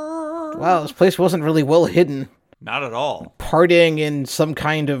murder! Wow, this place wasn't really well hidden. Not at all. Partying in some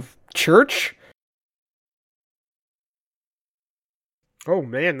kind of church? Oh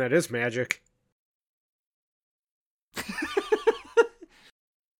man, that is magic.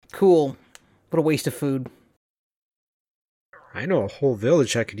 Cool. What a waste of food. I know a whole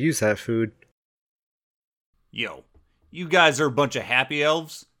village that could use that food. Yo, you guys are a bunch of happy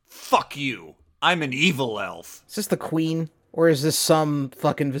elves? Fuck you. I'm an evil elf. Is this the queen? Or is this some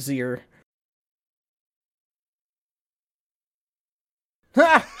fucking vizier?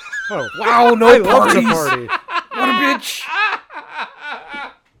 Ha! Oh, Wow, no I love the parties! party. What a bitch!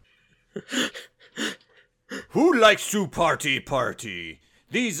 Who likes to party?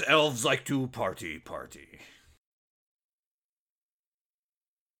 These elves like to party.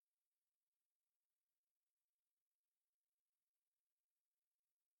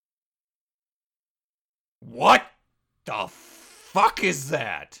 What the fuck is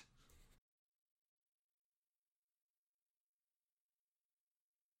that?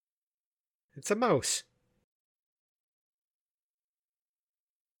 It's a mouse.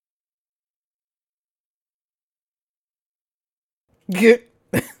 Get.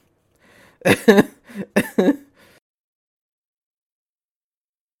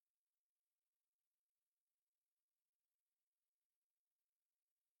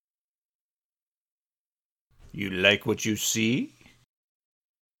 You like what you see?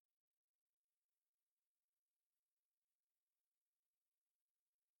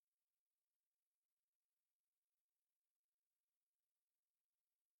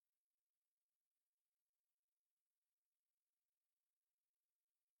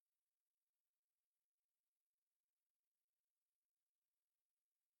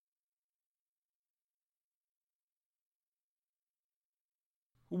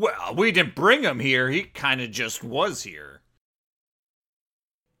 Well, we didn't bring him here. He kind of just was here.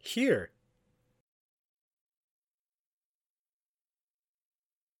 Here.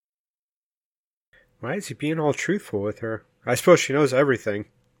 Why is he being all truthful with her? I suppose she knows everything.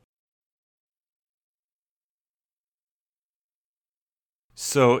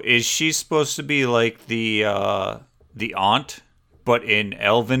 So is she supposed to be like the The aunt, but in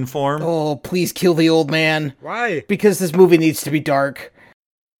elven form. Oh, please kill the old man. Why? Because this movie needs to be dark.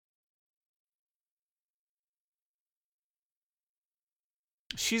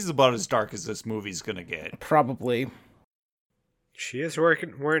 She's about as dark as this movie's gonna get. Probably. She is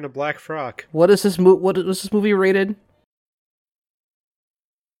wearing a black frock. What was this movie rated?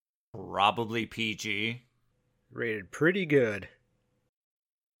 Probably PG. Rated pretty good.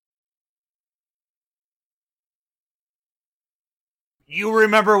 You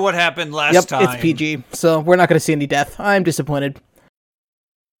remember what happened last time. Yep, it's PG, so we're not going to see any death. I'm disappointed.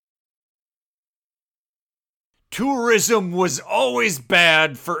 Tourism was always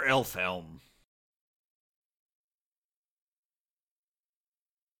bad for Elfhelm.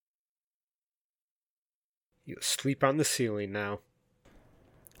 You sleep on the ceiling now.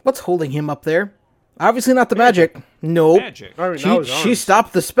 What's holding him up there? Obviously not the magic. Nope. Magic. I mean, She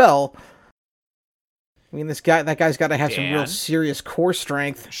stopped the spell. I mean, that guy's got to have some real Dan? serious core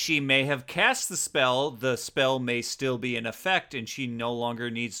strength. She may have cast the spell may still be in effect, and she no longer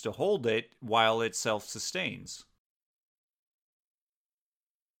needs to hold it while it self-sustains.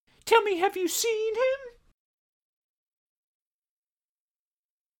 Tell me, have you seen him?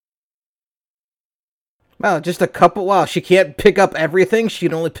 Well, just a couple. Wow, she can't pick up everything. She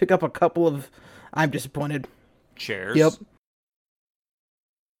can only pick up a couple of. I'm disappointed. Chairs. Yep.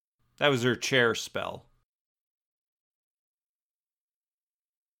 That was her chair spell.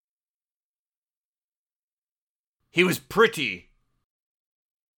 He was pretty.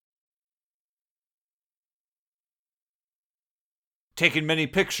 Taken many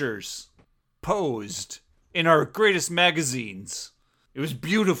pictures. Posed. In our greatest magazines. It was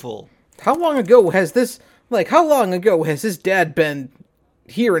beautiful. How long ago has this? How long ago has his dad been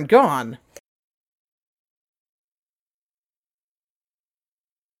here and gone?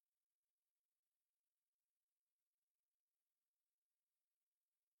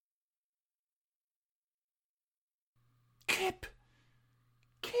 Kip.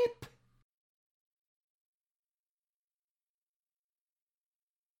 Kip.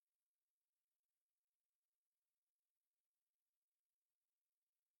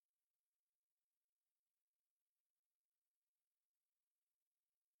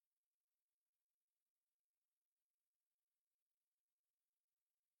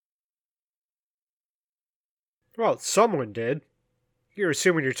 Well, someone did. You're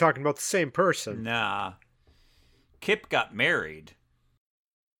assuming you're talking about the same person. Nah. Kip got married.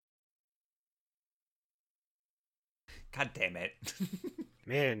 God damn it.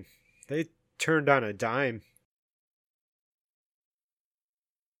 Man, they turned on a dime.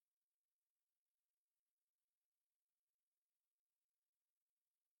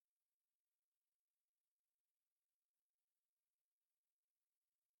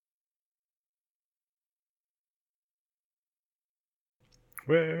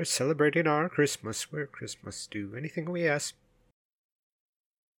 We're celebrating our Christmas. We're Christmas. Do anything we ask.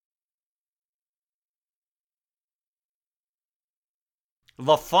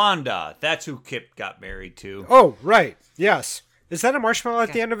 La Fonda. That's who Kip got married to. Oh, right. Yes. Is that a marshmallow at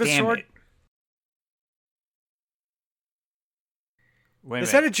God the end of his damn sword? it. Wait a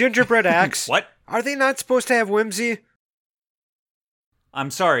Is minute. that a gingerbread axe? What? Are they not supposed to have whimsy?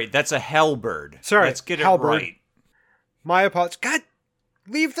 I'm sorry. That's a hellbird. Sorry, Let's get hellbird. it right. My apologies. God,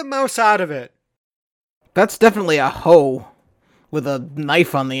 leave the mouse out of it. That's definitely a hoe with a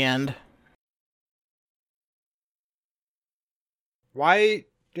knife on the end. Why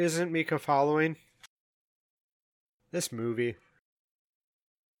isn't Mika following this movie?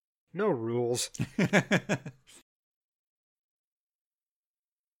 No rules.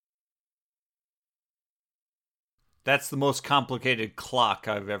 That's the most complicated clock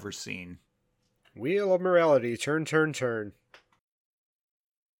I've ever seen. Wheel of morality. Turn, turn, turn.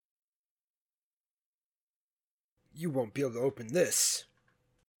 You won't be able to open this.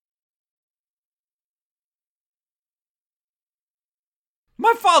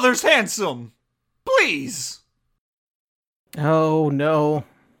 My father's handsome! Please! Oh no.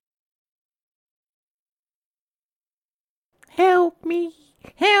 Help me!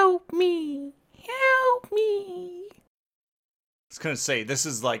 Help me! Help me! I was gonna say, this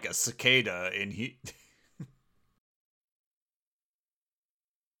is like a cicada in he.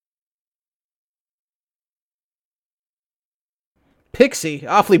 Pixie.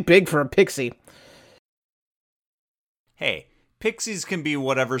 Awfully big for a pixie. Hey, pixies can be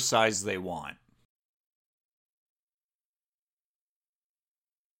whatever size they want.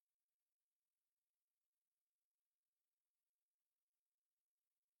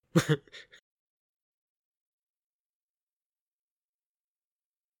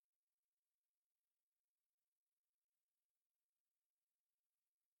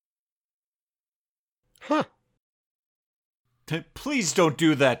 Huh. Please don't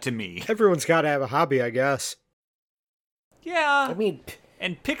do that to me. Everyone's got to have a hobby, I guess. Yeah. I mean,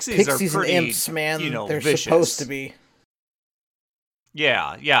 And pixies are pixies pretty, and imps, man. They're vicious. supposed to be.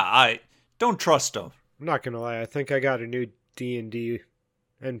 Yeah, I don't trust them. I'm not going to lie. I think I got a new D&D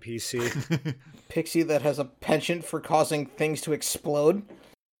NPC. Pixie that has a penchant for causing things to explode.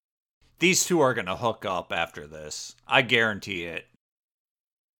 These two are going to hook up after this. I guarantee it.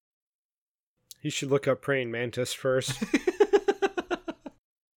 You should look up praying mantis first.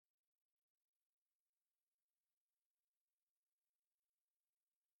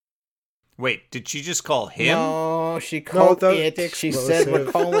 Wait, did she just call him? No, she called it. the She said we're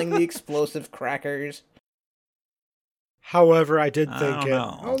explosive. calling the explosive crackers. However, I did I think don't it.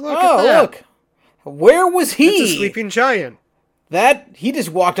 know. Oh, look at that. Look. Where was he? It's a sleeping giant. He just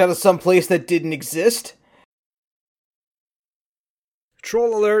walked out of some place that didn't exist.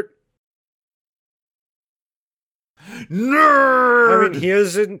 Troll alert. Nerd! I mean, he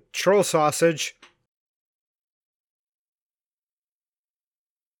is in troll sausage.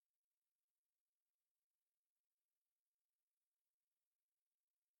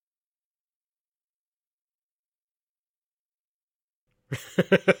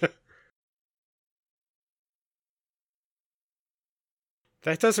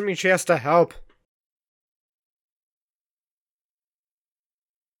 That doesn't mean she has to help.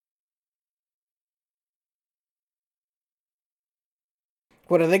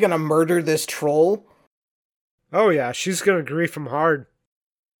 What, are they gonna murder this troll? Oh yeah, she's gonna grief him hard.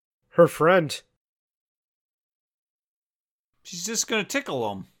 Her friend. She's just going to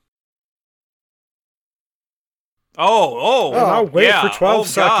tickle him. Oh, And I'll wait yeah. for 12 Oh, God.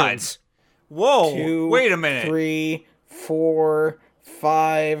 seconds. Whoa, 2, wait a minute. 3, 4,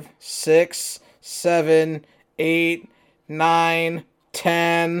 5, 6, 7, 8, 9,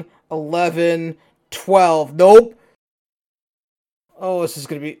 10, 11, 12. Nope. Oh, this is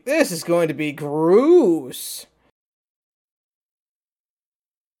going to be gross.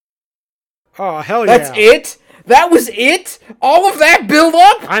 Oh, hell yeah. That's it? That was it? All of that build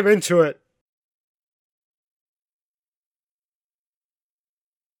up? I'm into it.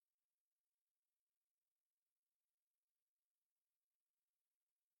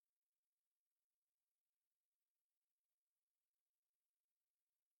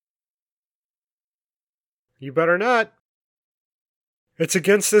 You better not. It's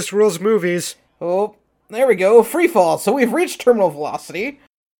against this rule's movies. Oh, there we go. Free fall. So we've reached terminal velocity.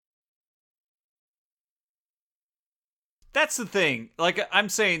 That's the thing. Like, I'm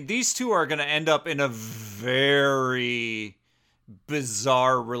saying, these two are going to end up in a very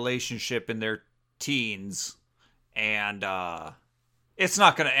bizarre relationship in their teens. And, it's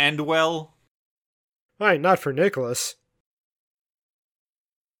not going to end well. Why, not for Nicholas.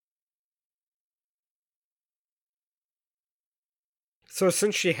 So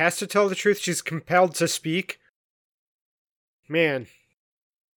since she has to tell the truth, she's compelled to speak? Man.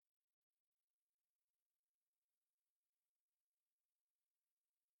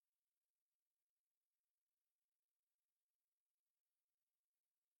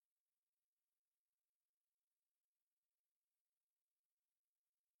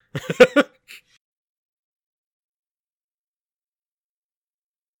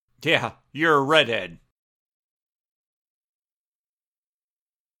 Yeah, you're a redhead.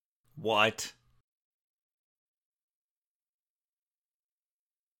 What?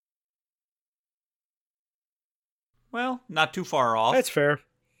 Well, not too far off. That's fair.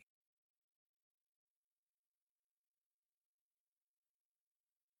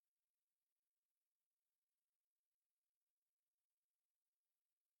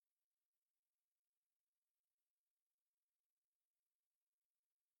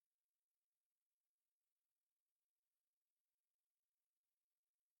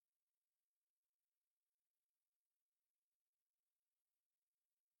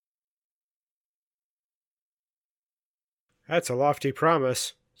 That's a lofty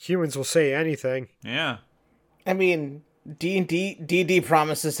promise. Humans will say anything. Yeah, I mean, D&D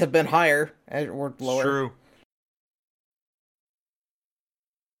promises have been higher or it's lower. true.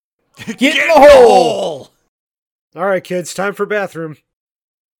 Get in the hole! Alright, kids, time for bathroom.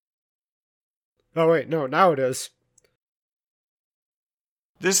 Oh, wait, no, now it is.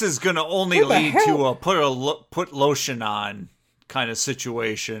 This is gonna only What the lead to hell? a put lotion on kind of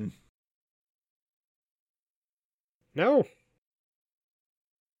situation. No.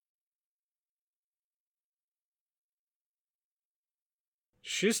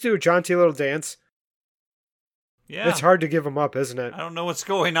 Just do a jaunty little dance. Yeah, It's hard to give them up, isn't it? I don't know what's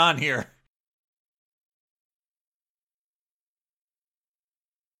going on here.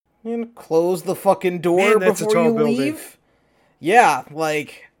 And close the fucking door Man, that's a before tall you building. leave. Yeah,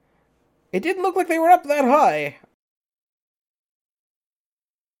 like, it didn't look like they were up that high.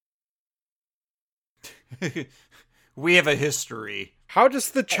 We have a history. How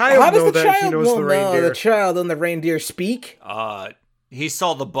does the child know that he knows the reindeer? The child and the reindeer speak? He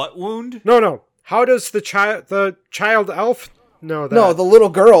saw the butt wound? No. How does the child elf know that? No, the little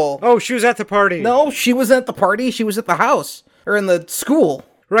girl. Oh, she was at the party. No, she was at the party. She was at the house. Or in the school.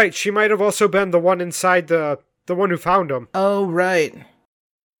 Right, she might have also been the one inside the one who found him. Oh, right.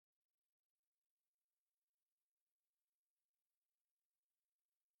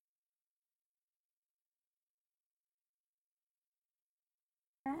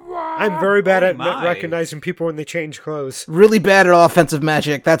 I'm very bad at my. recognizing people when they change clothes. Really bad at offensive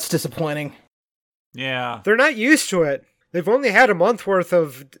magic. That's disappointing. Yeah. They're not used to it. They've only had a month worth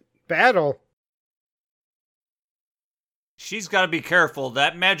of battle. She's got to be careful.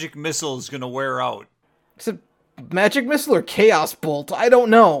 That magic missile is going to wear out. Is it magic missile or chaos bolt? I don't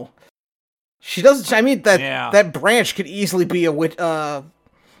know. She doesn't. I mean, that branch could easily be a witch. What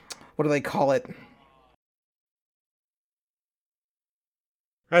do they call it?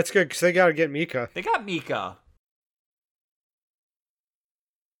 That's good, because they gotta get Mika. They got Mika.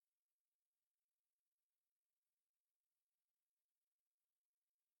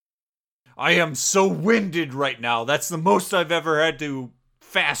 I am so winded right now. That's the most I've ever had to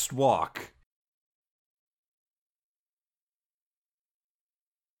fast walk.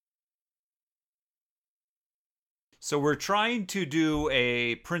 So we're trying to do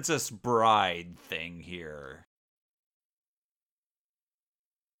a Princess Bride thing here.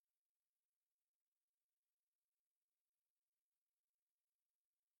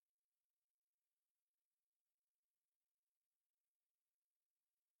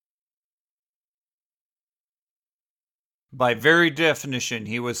 By very definition,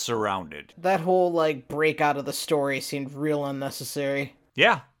 he was surrounded. That whole, like, break out of the story seemed real unnecessary.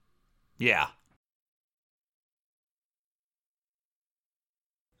 Yeah.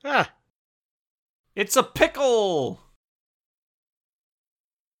 Ah, It's a pickle!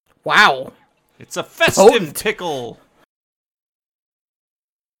 Wow. It's a festive Potent. pickle!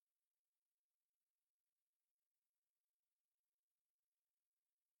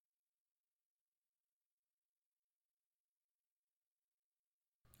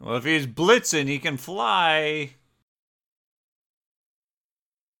 Well, if he's blitzing, he can fly.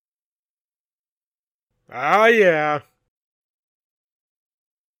 ah, yeah.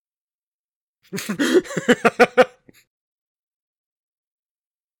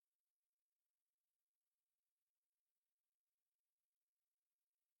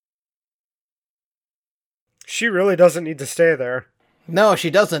 She really doesn't need to stay there. No, she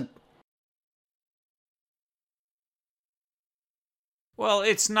doesn't. Well,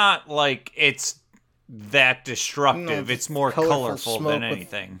 it's not like it's that destructive. No, it's more colorful colorful smoke than with-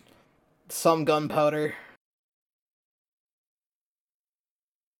 anything. Some gunpowder.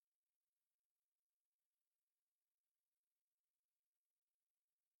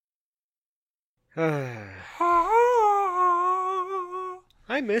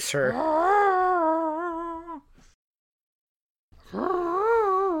 I miss her.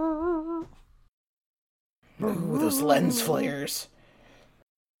 Ooh, those lens flares.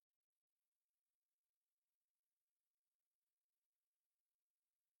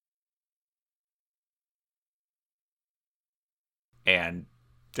 And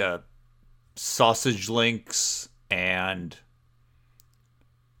sausage links and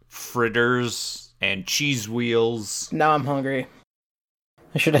fritters and cheese wheels. Now I'm hungry.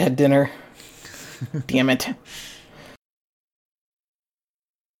 I should have had dinner. Damn it.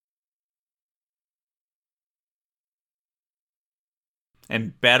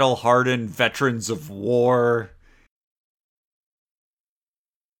 And battle-hardened veterans of war.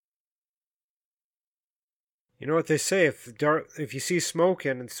 You know what they say, if you see smoke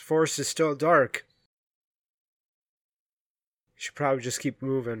and the forest is still dark, you should probably just keep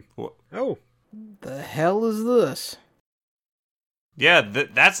moving. Oh. The hell is this? Yeah,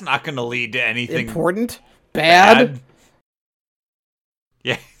 that's not going to lead to anything Important? Bad?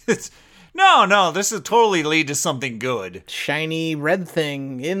 Yeah, no, this will totally lead to something good. Shiny red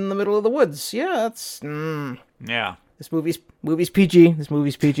thing in the middle of the woods. Yeah, that's... Yeah. This movie's PG. This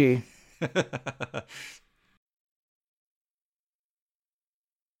movie's PG.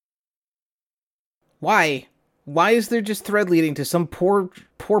 Why? Why is there just thread leading to some poor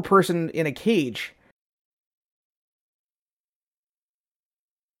person in a cage?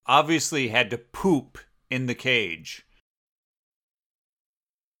 Obviously had to poop in the cage.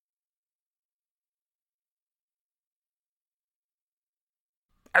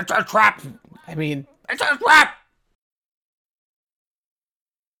 It's a trap! I mean, It's a trap!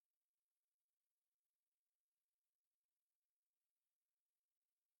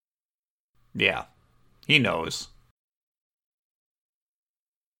 Yeah, he knows.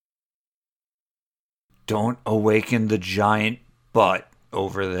 Don't awaken the giant butt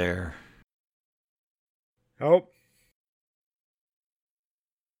over there. Oh.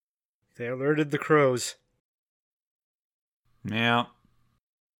 They alerted the crows. Yeah.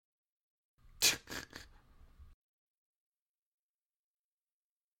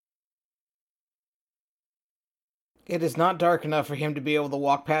 it is not dark enough for him to be able to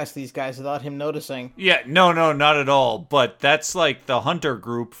walk past these guys without him noticing. Yeah, no, not at all. But that's like the hunter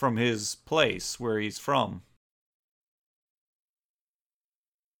group from his place where he's from.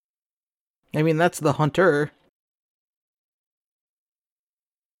 I mean, that's the hunter.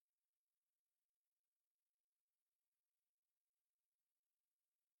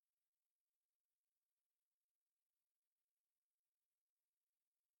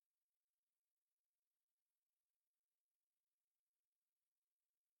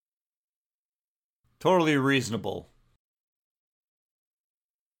 Totally reasonable.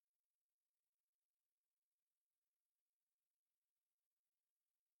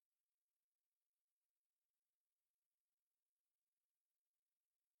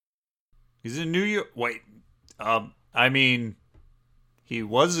 He's in New York. Wait. I mean, he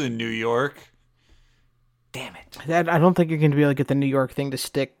was in New York. Damn it. I don't think you're going to be able to get the New York thing to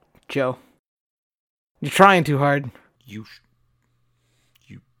stick, Joe. You're trying too hard. You.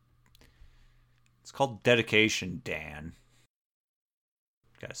 It's called dedication, Dan.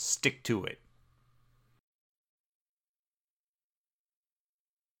 Gotta stick to it.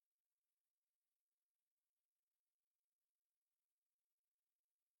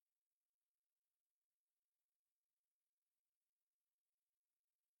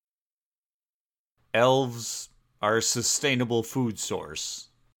 Elves are a sustainable food source.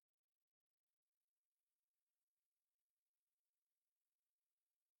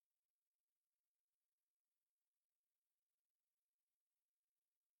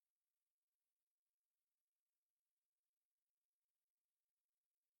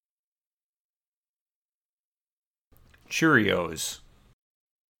 Cheerios.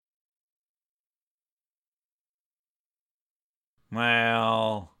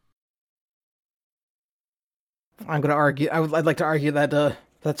 Well, I'm going to argue. I'd like to argue that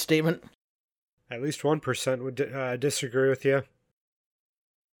statement. At least 1% would disagree with you.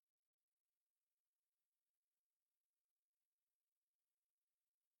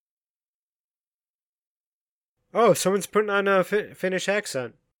 Oh, someone's putting on a Finnish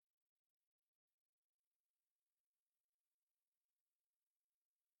accent.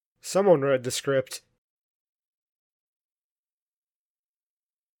 Someone read the script.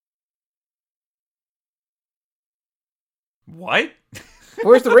 what?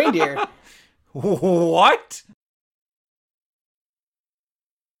 Where's the reindeer? What?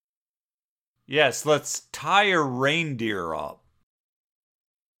 Yes, let's tie a reindeer up.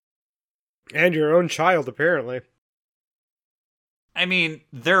 And your own child, apparently. I mean,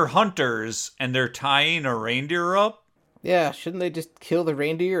 they're hunters and they're tying a reindeer up? Yeah, shouldn't they just kill the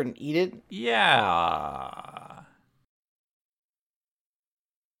reindeer and eat it? Yeah.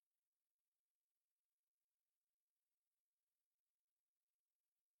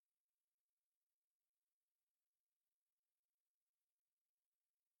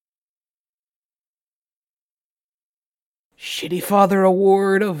 Shitty Father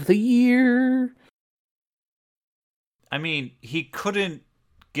Award of the Year. I mean, he couldn't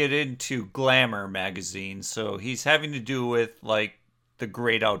get into Glamour magazine, so he's having to do with, like, the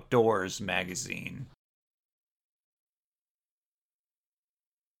Great Outdoors magazine.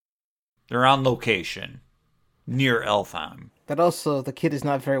 They're on location, near Elfheim. But also, the kid is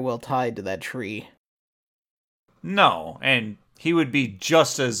not very well tied to that tree. No, and he would be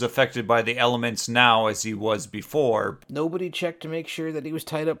just as affected by the elements now as he was before. Nobody checked to make sure that he was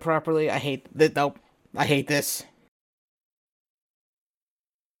tied up properly. I hate that. Nope. I hate this.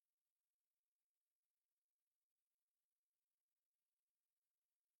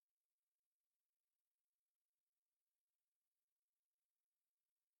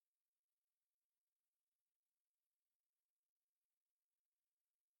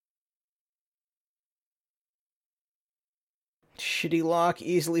 Shitty lock,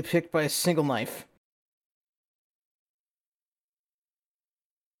 easily picked by a single knife.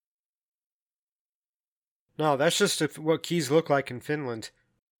 No, that's just what keys look like in Finland.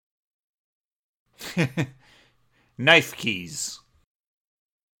 Knife keys.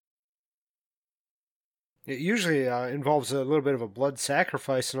 It usually involves a little bit of a blood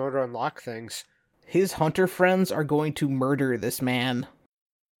sacrifice in order to unlock things. His hunter friends are going to murder this man.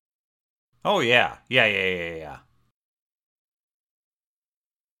 Oh, yeah. Yeah.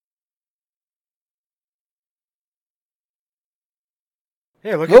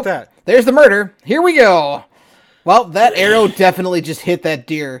 Hey, look at that. There's the murder. Here we go. Well, that arrow definitely just hit that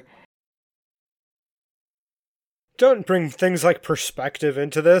deer. Don't bring things like perspective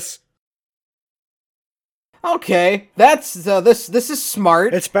into this. Okay, that's this is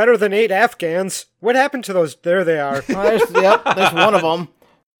smart. It's better than 8 Afghans. What happened to those? There they are. There's one of them.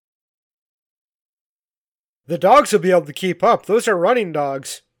 The dogs will be able to keep up. Those are running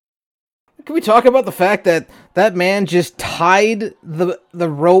dogs. Can we talk about the fact that that man just tied the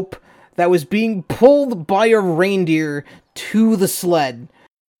rope that was being pulled by a reindeer to the sled?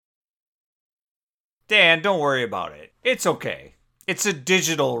 Dan, don't worry about it. It's okay. It's a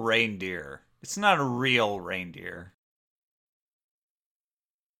digital reindeer. It's not a real reindeer.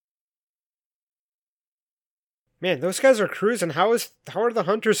 Man, those guys are cruising. How are the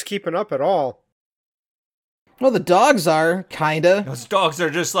hunters keeping up at all? Well, the dogs are, kinda. Those dogs are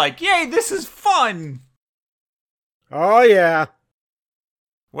just like, yay, this is fun! Oh, yeah.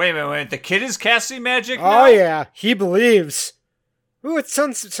 Wait a minute, the kid is casting magic now? Oh, yeah. He believes. Ooh, it's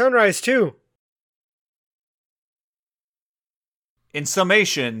sunrise, too. In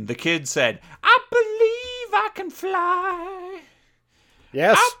summation, the kid said, I believe I can fly.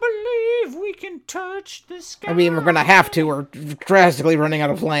 Yes. I believe we can touch the sky. I mean, we're gonna have to. We're drastically running out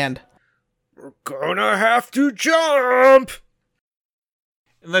of land. We're gonna have to jump.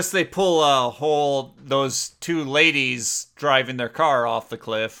 Unless they pull those two ladies driving their car off the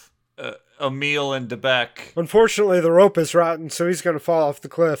cliff. Emil and Debec. Unfortunately, the rope is rotten, so he's gonna fall off the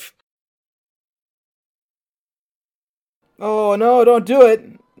cliff. Oh no, don't do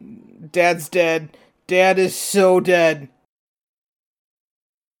it. Dad's dead. Dad is so dead.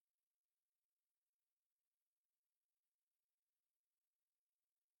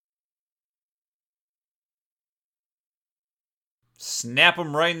 Snap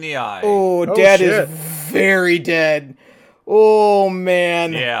him right in the eye. Oh, Oh, Dad shit. is very dead. Oh,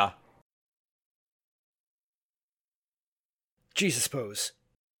 man. Yeah. Jesus pose.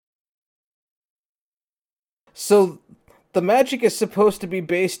 So, the magic is supposed to be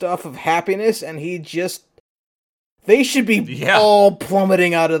based off of happiness, and they should be all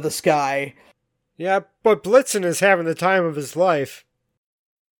plummeting out of the sky. Yeah, but Blitzen is having the time of his life.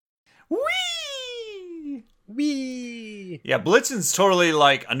 Whee! Whee! Yeah, Blitzen's totally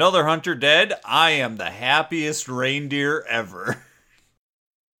like, another hunter dead? I am the happiest reindeer ever.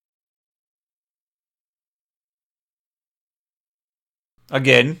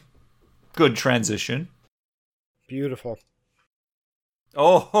 Again, good transition. Beautiful.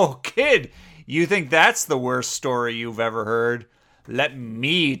 Oh, kid, you think that's the worst story you've ever heard? Let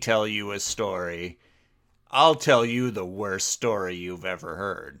me tell you a story. I'll tell you the worst story you've ever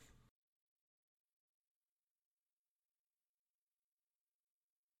heard.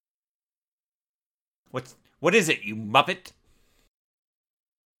 What is it, you muppet?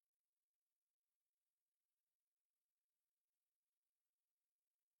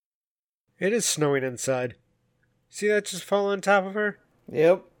 It is snowing inside. See that just fall on top of her?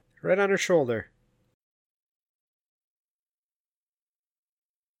 Yep. Right on her shoulder.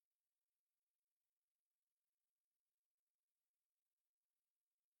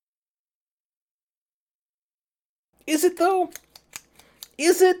 Is it, though?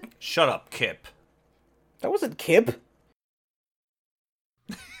 Is it? Shut up, Kip. That wasn't Kip.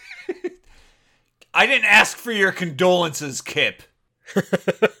 I didn't ask for your condolences, Kip.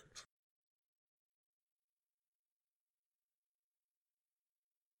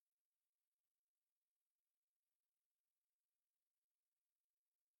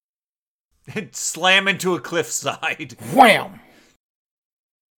 Slam into a cliffside. Wham!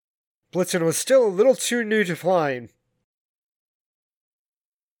 Blitzen was still a little too new to flying.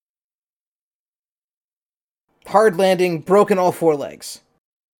 Hard landing, broken all 4 legs.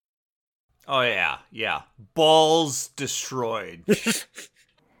 Oh, yeah. Balls destroyed.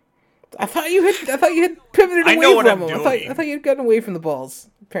 I thought you had pivoted away I know what from I'm them. doing. I thought you had gotten away from the balls.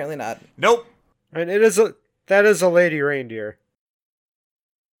 Apparently not. Nope. And that is a lady reindeer.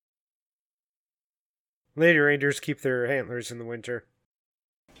 Lady reindeers keep their antlers in the winter.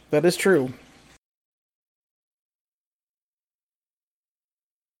 That is true.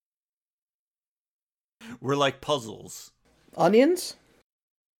 We're like puzzles. Onions?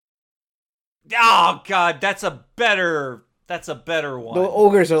 Oh, God, that's a better one. The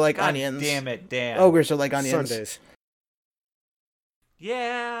ogres are like God onions. damn it, Dan. Ogres are like onions. Sundays.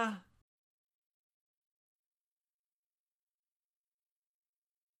 Yeah.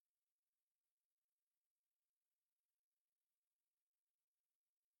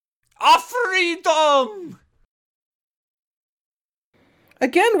 of freedom!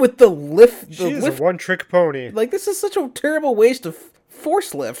 Again with the lift. She is a one-trick pony. Like, this is such a terrible waste of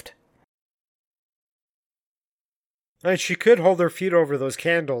force lift. And she could hold her feet over those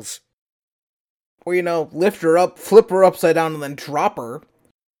candles. Or, lift her up, flip her upside down, and then drop her.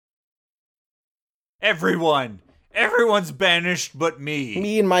 Everyone's banished but me.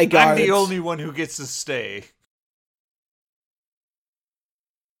 Me and my guards. I'm the only one who gets to stay.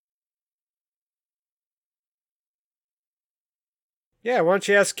 Yeah, why don't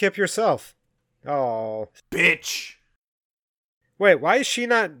you ask Kip yourself? Oh. Bitch! Wait, why is she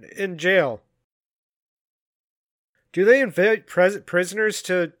not in jail? Do they invite prisoners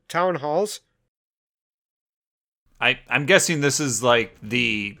to town halls? I'm guessing this is like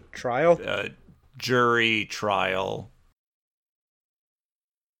the... Trial? Jury trial.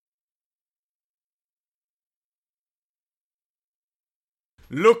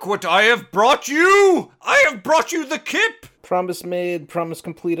 Look what I have brought you! I have brought you the Kip! Promise made, promise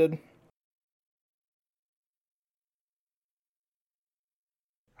completed.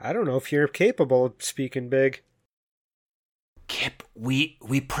 I don't know if you're capable of speaking big. Kip, we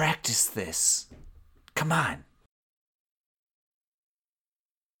practice this. Come on.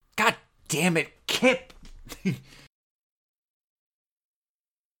 God damn it, Kip!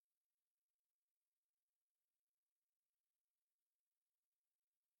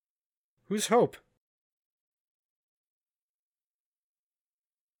 Who's Hope?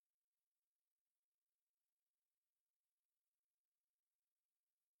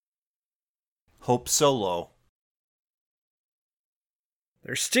 Hope Solo.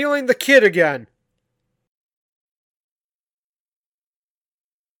 They're stealing the kid again!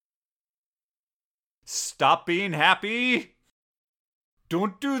 Stop being happy!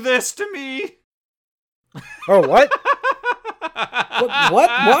 Don't do this to me! Oh, what? What?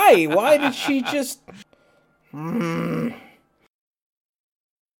 Why? Why did she just... What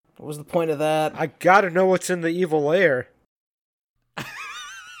was the point of that? I gotta know what's in the evil lair.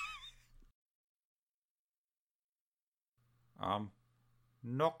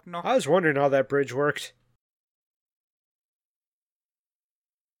 Knock, knock. I was wondering how that bridge worked.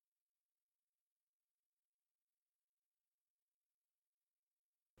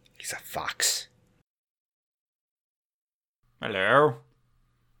 He's a fox. Hello?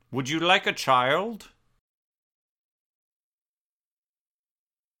 Would you like a child?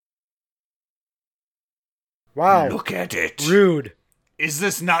 Wow. Look at it. Rude. Is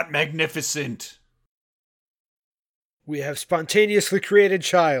this not magnificent? We have spontaneously created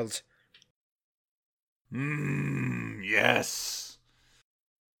child. Yes.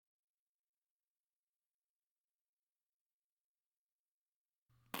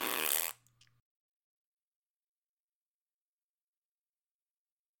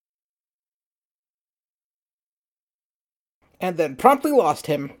 And then promptly lost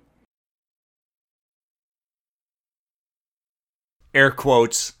him. Air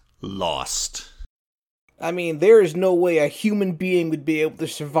quotes, lost. I mean, there is no way a human being would be able to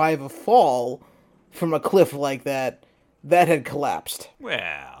survive a fall from a cliff like that. That had collapsed.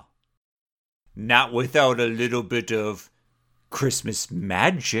 Well, not without a little bit of Christmas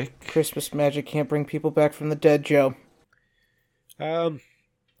magic. Christmas magic can't bring people back from the dead, Joe.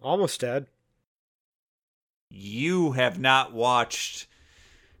 Almost dead. You have not watched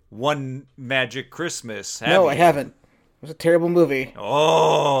One Magic Christmas, have you? No, I haven't. It was a terrible movie.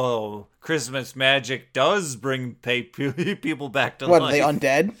 Oh, Christmas magic does bring people back to life. What, are they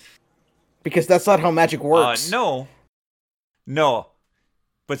undead? Because that's not how magic works. No.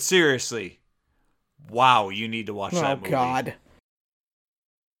 But seriously, wow, you need to watch that movie. Oh, God.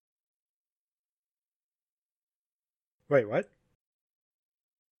 Wait, what?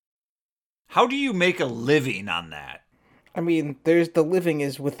 How do you make a living on that? I mean, the living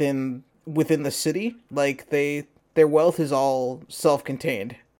is within the city. Like, their wealth is all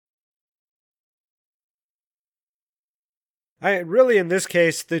self-contained. Really, in this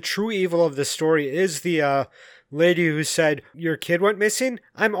case, the true evil of the story is the lady who said, your kid went missing?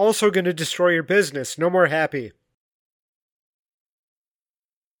 I'm also going to destroy your business. No more happy.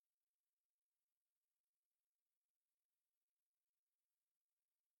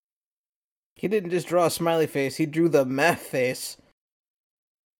 He didn't just draw a smiley face, he drew the meth face.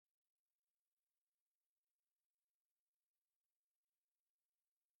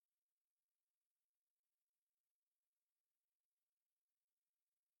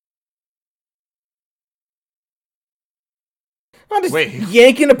 I'm just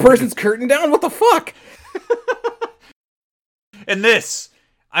yanking a person's curtain down? What the fuck? And this.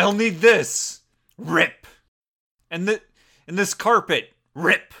 I'll need this. Rip. And this carpet.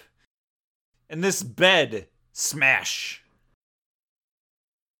 Rip. And this bed, smash.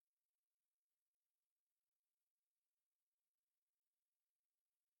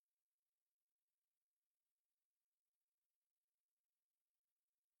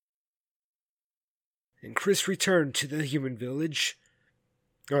 And Chris returned to the human village.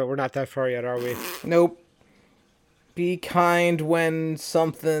 Oh, we're not that far yet, are we? Nope. Be kind when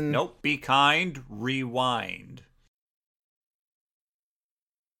something... Nope, be kind, rewind.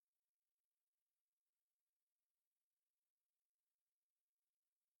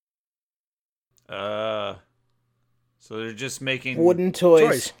 So they're just making Wooden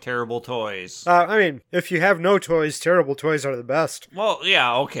toys. terrible toys. I mean, if you have no toys, terrible toys are the best. Well,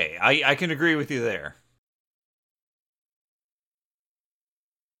 yeah, okay. I can agree with you there.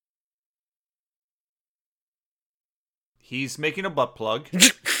 He's making a butt plug.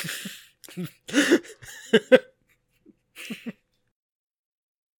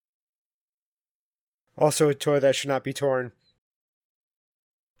 Also a toy that should not be torn.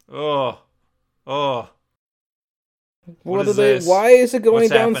 Oh. What is are they? this? Why is it going What's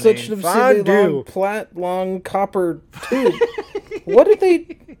down happening? such an obscenely Fondue. long copper tube? What did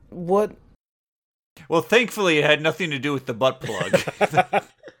they... What... Well, thankfully it had nothing to do with the butt plug.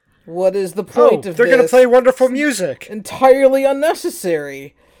 What is the point of they're this? going to play wonderful music. Entirely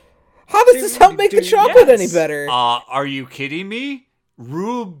unnecessary. How does this help make the chocolate any better? Are you kidding me?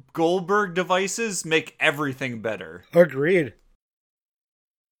 Rube Goldberg devices make everything better. Agreed.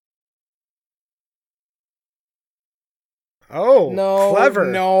 Oh, No, clever.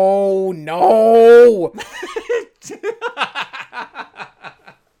 no.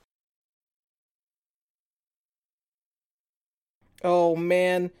 Oh,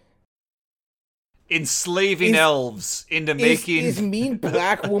 man. Enslaving elves into making... Is mean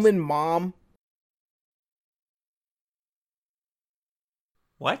black woman mom?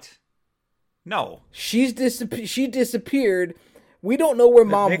 What? No. She disappeared. We don't know where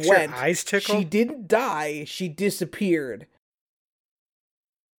mom makes your went. eyes tickle? She didn't die. She disappeared.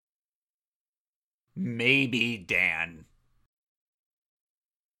 Maybe, Dan.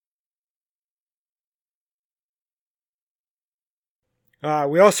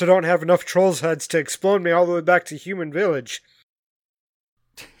 We also don't have enough trolls' heads to explode me all the way back to human village.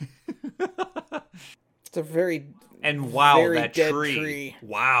 It's a very... And wow, very that dead tree.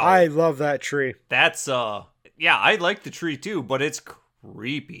 Wow. I love that tree. That's, yeah, I like the tree too, but it's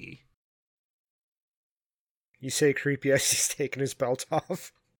creepy. You say creepy as he's taking his belt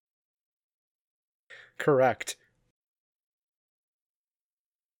off. Correct.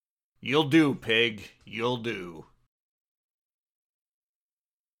 You'll do, pig. You'll do.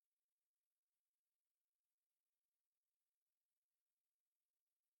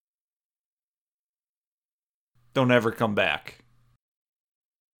 Don't ever come back.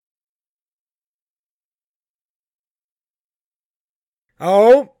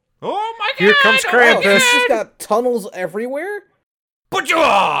 Oh, Oh my god! Here comes Krampus. Oh, she's got tunnels everywhere? Booyah!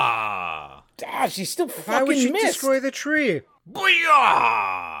 Ah, she's still why would she fucking missed. destroy the tree?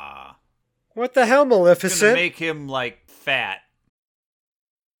 Booyah! What the hell, It's gonna Maleficent? make him, like, fat.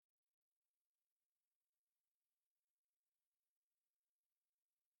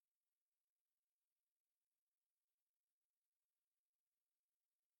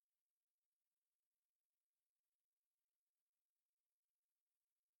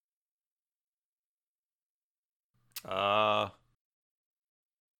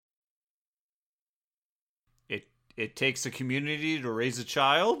 It takes a community to raise a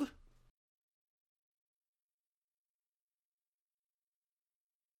child?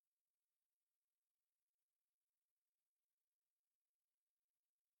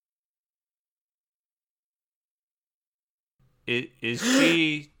 Is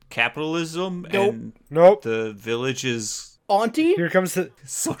she capitalism Nope. and Nope. the village is Auntie? Here comes the...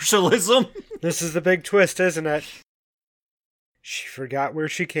 socialism? This is the big twist, isn't it? She forgot where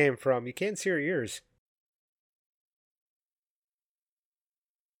she came from. You can't see her ears.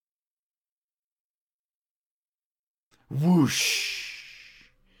 Whoosh.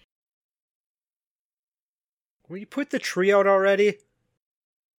 Will you put the tree out already?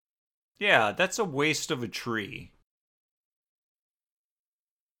 Yeah, that's a waste of a tree.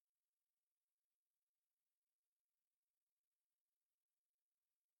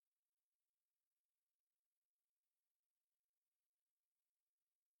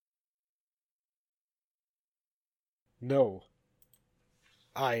 No.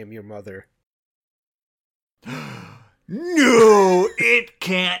 I am your mother. No, it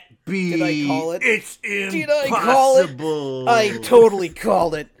can't be. Did I call it? It's Did I call it? impossible. I totally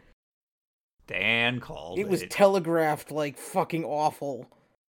called it. Dan called it. It was telegraphed like fucking awful.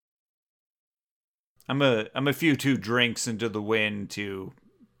 I'm a few too drinks into the wind to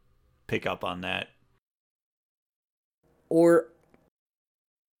pick up on that. Or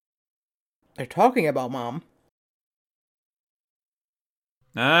they're talking about Mom.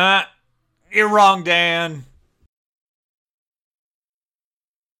 You're wrong, Dan.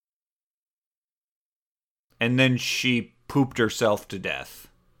 And then she pooped herself to death.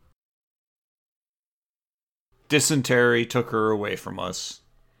 Dysentery took her away from us.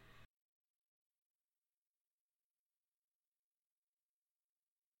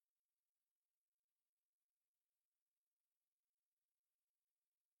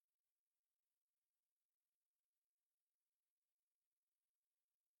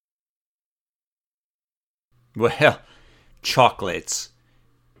 Well, chocolates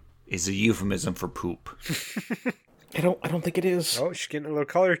is a euphemism for poop. I don't think it is. Oh, she's getting a little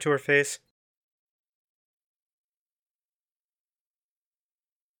color to her face.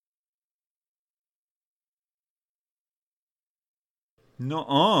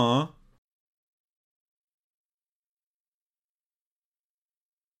 Nuh-uh.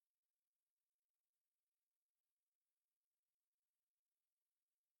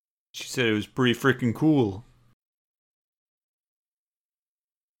 She said it was pretty freaking cool.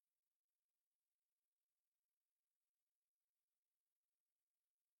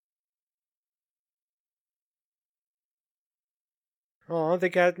 Oh, they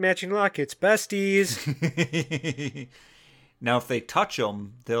got matching lockets. Besties. Now, if they touch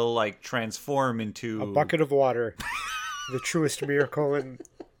them, they'll, like, transform into... A bucket of water. The truest miracle in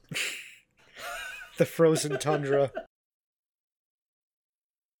the frozen tundra.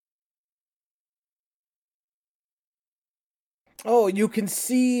 Oh, you can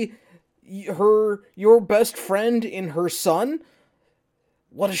see your best friend in her son?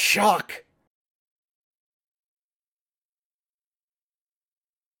 What a shock.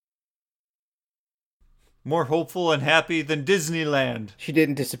 More hopeful and happy than Disneyland. She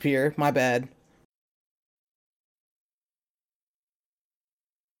didn't disappear. My bad.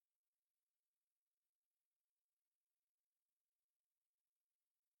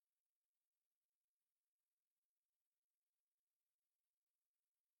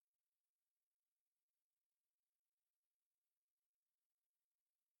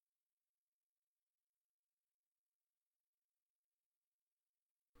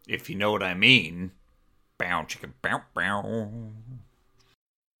 If you know what I mean. Bow, chicken, bow, bow.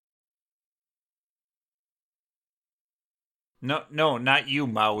 No, not you,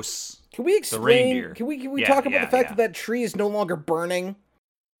 mouse. Can we explain? The reindeer. Can we Yeah, talk about yeah, the fact yeah. that tree is no longer burning?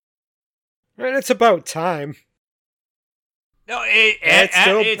 And it's about time. No, It's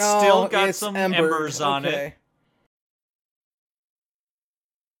still- it's still No, got it's some embered. embers on Okay. it.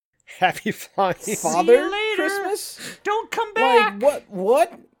 Happy flying. See Father you later. Christmas? Don't come back. Like,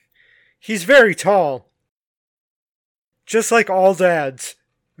 what? He's very tall. Just like all dads.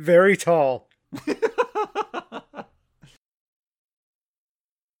 Very tall.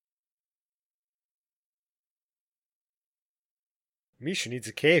 Misha needs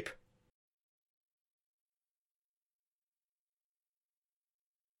a cape.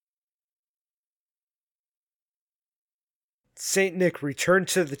 Saint Nick returned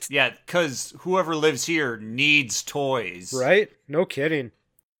to the... Yeah, because whoever lives here needs toys. Right? No kidding.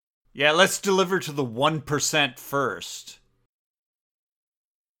 Yeah, let's deliver to the 1% first.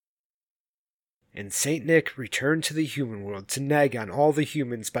 And Saint Nick returned to the human world to nag on all the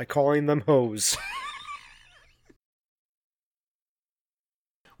humans by calling them hoes.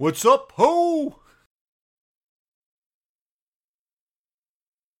 What's up, ho?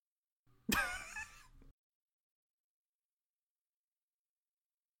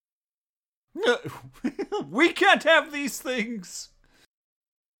 We can't have these things.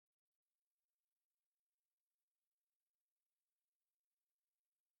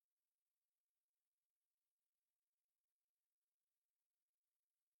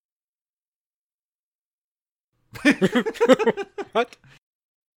 What?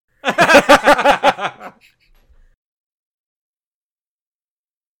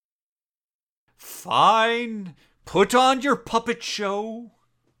 Fine. Put on your puppet show.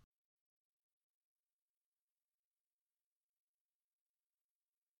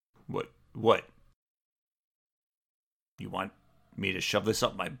 What? You want me to shove this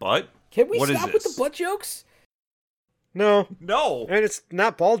up my butt? Can we What is stop with the this? butt jokes? No. No. And it's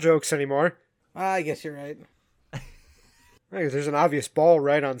not ball jokes anymore. I guess you're right. Hey, there's an obvious ball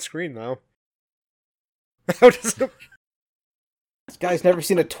right on screen, though. How does it... This guy's never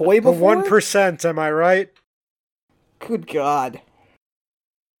seen a toy The before? 1%, am I right? Good God.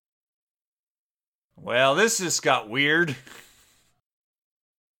 Well, this just got weird.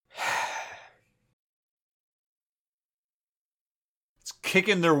 kick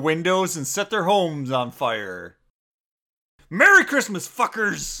in their windows and set their homes on fire. Merry Christmas,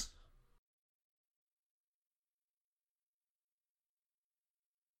 fuckers!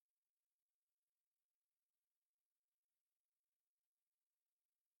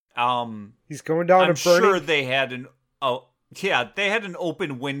 He's going down I'm a burning... sure they had they had an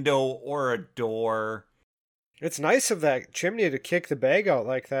open window or a door. It's nice of that chimney to kick the bag out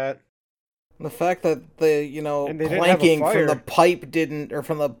like that. The fact that the, And they didn't have a planking from fire. the pipe didn't, or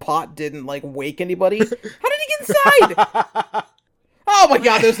from the pot didn't, like, wake anybody. How did he get inside? Oh my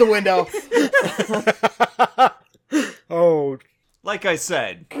god, there's the window. Oh, Like I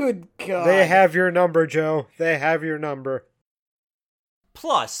said. Good god. they have your number, Joe. They have your number.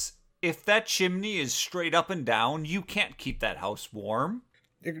 Plus, if that chimney is straight up and down, you can't keep that house warm.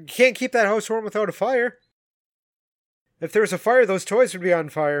 You can't keep that house warm without a fire. If there was a fire, those toys would be on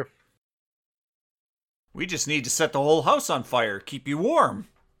fire. We just need to set the whole house on fire, keep you warm.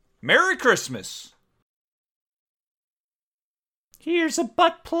 Merry Christmas! Here's a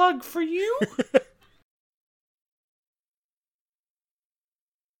butt plug for you.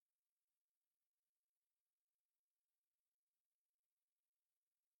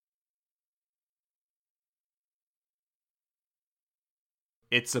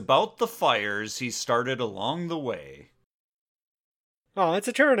 It's about the fires he started along the way. Oh, it's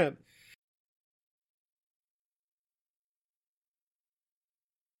a turnip.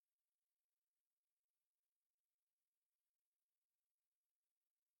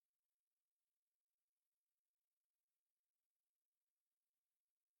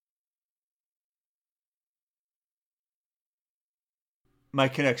 My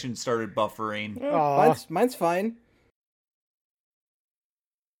connection started buffering. Yeah, mine's fine.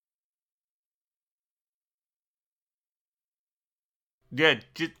 Yeah,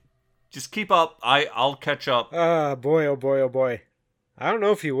 just keep up. I'll catch up. Boy, oh boy, oh boy. I don't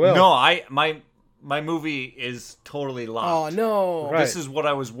know if you will. No, my movie is totally Oh locked. no. Right. This is what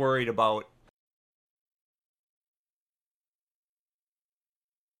I was worried about.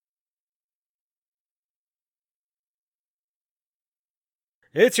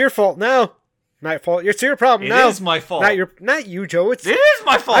 It's your fault now. My fault. It's your problem It now. is my fault. Not you, Joe. It is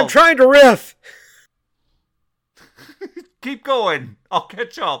my fault. I'm trying to riff. Keep going. I'll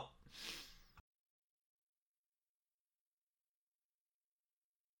catch up.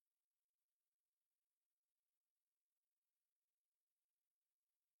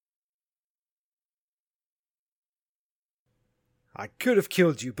 I could have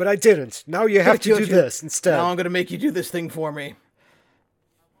killed you, but I didn't. Now you have to do this instead. Now I'm gonna make you do this thing for me.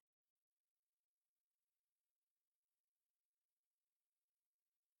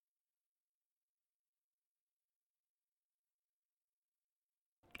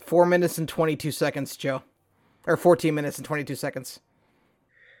 Four minutes and 22 seconds, Joe. Or 14 minutes and 22 seconds.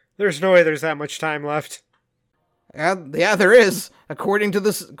 There's no way there's that much time left. Yeah, there is. According to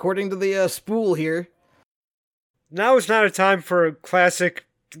the spool here. Now is not a time for a classic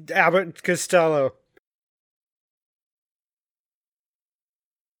Abbott and Costello.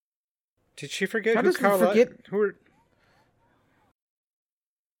 Did she forget How who does she Carla... forget- Who were...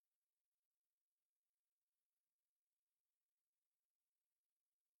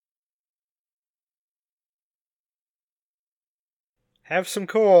 Have some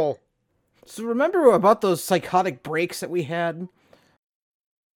coal. So remember about those psychotic breaks that we had?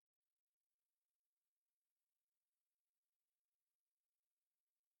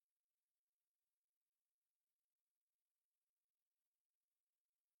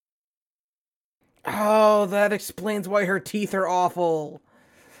 Oh, that explains why her teeth are awful.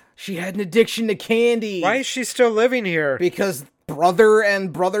 She had an addiction to candy. Why is she still living here? Because brother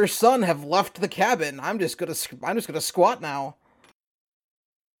and brother's son have left the cabin. I'm just gonna squat now.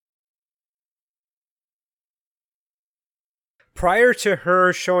 Prior to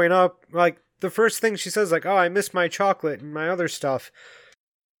her showing up, like, the first thing she says, like, oh, I miss my chocolate and my other stuff.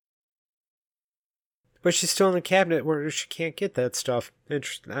 But she's still in the cabinet where she can't get that stuff.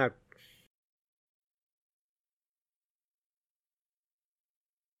 Interesting.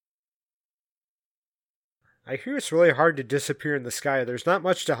 I hear it's really hard to disappear in the sky. There's not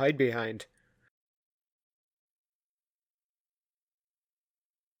much to hide behind.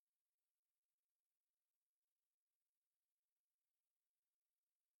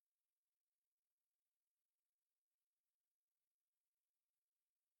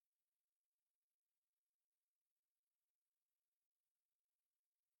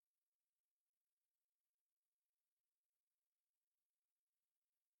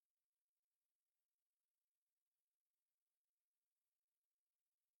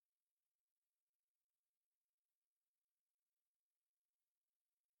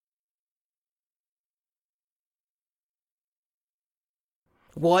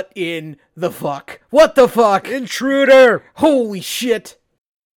 What in the fuck? What the fuck? Intruder! Holy shit!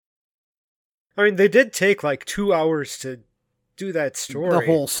 I mean, they did take like 2 hours to do that story. The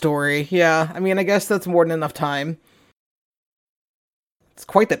whole story, yeah. I mean, I guess that's more than enough time. It's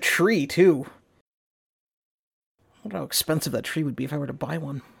quite the tree, too. I wonder how expensive that tree would be if I were to buy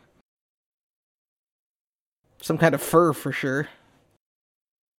one. Some kind of fir, for sure.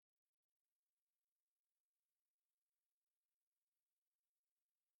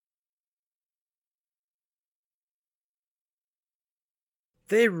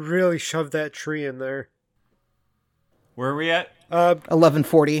 They really shoved that tree in there. Where are we at?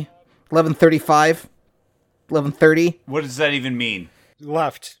 11:40, 11:35, 11:30. What does that even mean?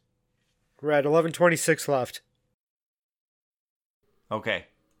 Left. We're at 11:26 left. Okay.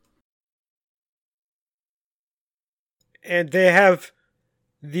 And they have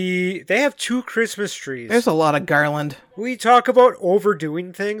 2 Christmas trees. There's a lot of garland. We talk about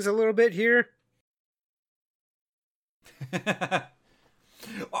overdoing things a little bit here.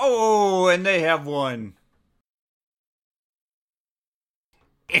 Oh, and they have one.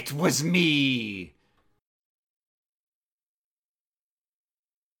 It was me.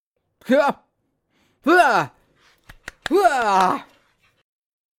 Ah! Ah! Ah!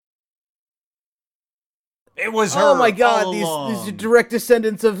 It was her. Oh my god, all these along. direct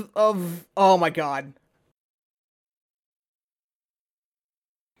descendants of oh my god.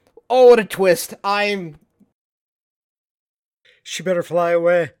 Oh, what a twist. She better fly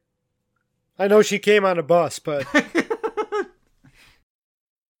away. I know she came on a bus, but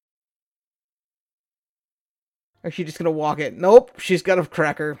Is she just gonna walk it? Nope, she's got a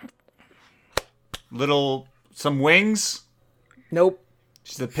cracker. Some wings. Nope.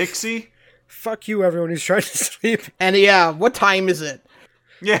 She's a pixie. fuck you, everyone who's trying to sleep. And yeah, what time is it?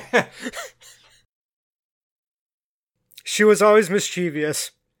 Yeah. She was always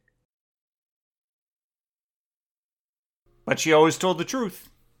mischievous. But she always told the truth.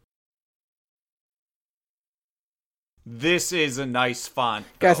 This is a nice font,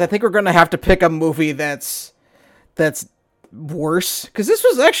 Guys, though. I think we're gonna have to pick a movie that's worse, because this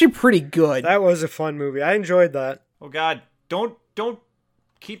was actually pretty good. That was a fun movie. I enjoyed that. Oh God! Don't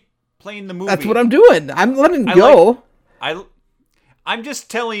keep playing the movie. That's what I'm doing. I'm letting go. I'm just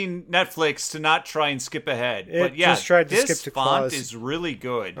telling Netflix to not try and skip ahead. It but yeah, just tried to this skip to font clause. is really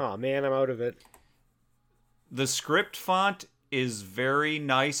good. Oh man, I'm out of it. The script font is very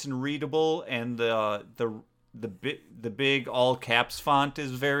nice and readable, and the big all caps font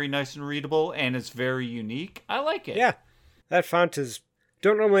is very nice and readable, and it's very unique. I like it. Yeah, that font is.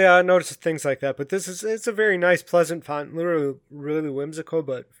 Don't normally notice things like that, but it's a very nice, pleasant font. Literally, really whimsical,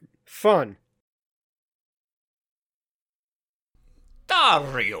 but fun.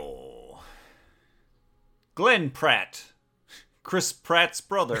 Dario. Glenn Pratt. Chris Pratt's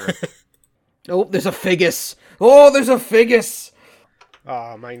brother. Oh, there's a Figgis. Oh, there's a Figgis.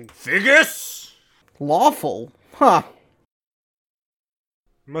 Oh, mine Figgis! Lawful. Huh.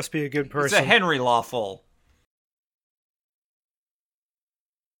 must be a good It's person. a Henry Lawful.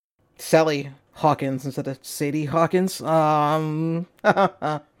 Sally Hawkins instead of Sadie Hawkins. No,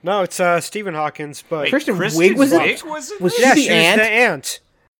 it's Stephen Hawkins, but Kristen Kristen Wiig was Wiig it? was it? Was she yeah, the she aunt? was the aunt.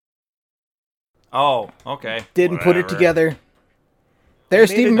 Oh, okay. Didn't put it Whatever. together. There's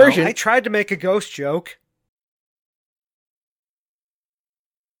Made Stephen it- Merchant. I tried to make a ghost joke.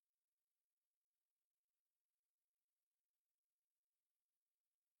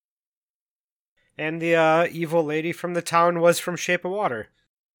 And the evil lady from the town was from Shape of Water.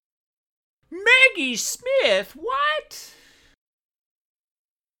 Maggie Smith? What?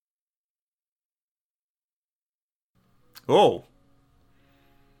 Oh.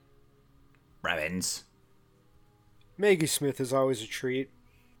 Rabbins. Maggie Smith is always a treat.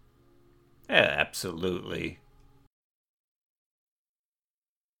 Yeah, absolutely.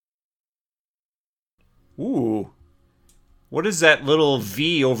 Ooh. What does that little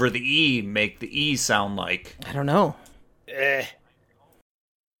V over the E make the E sound like? I don't know. Eh.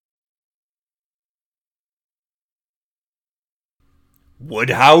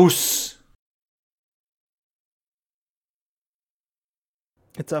 Woodhouse?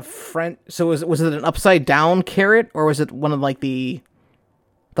 It's a French. So was it an upside down carrot, or was it one of like the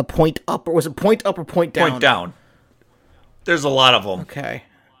point up, or was it point up or point down? Point down. There's a lot of them. Okay.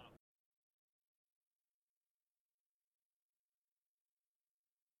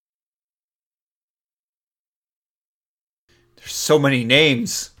 There's so many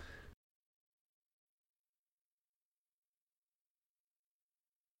names.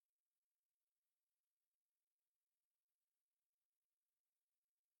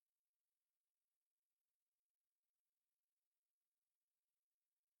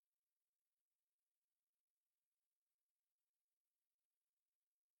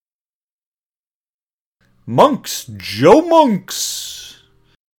 Monks, Joe Monks.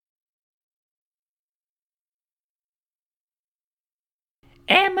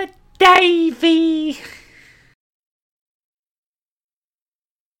 Emma Davy.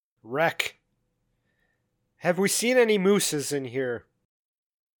 Wreck. Have we seen any mooses in here?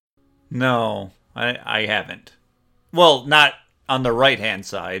 No, I haven't. Well, not on the right-hand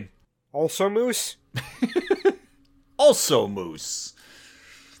side. Also moose? Also moose.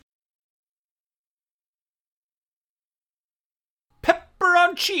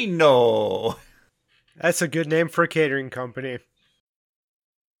 Pepperoncino. That's a good name for a catering company.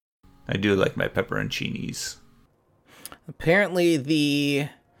 I do like my pepperoncinis. Apparently,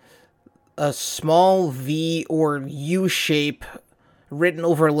 a small V or U shape written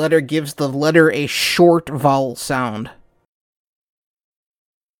over a letter gives the letter a short vowel sound.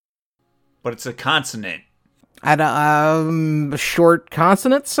 But it's a consonant. A short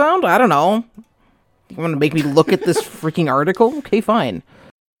consonant sound? I don't know. You want to make me look at this freaking article? Okay, fine.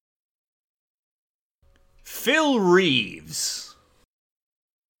 Phil Reeves.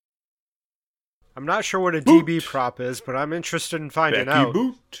 I'm not sure what a Boot. DB prop is, but I'm interested in finding Becky out.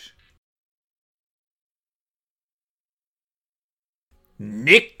 Boot.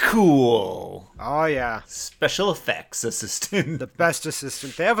 Nick Cool. Oh, yeah. Special effects assistant. The best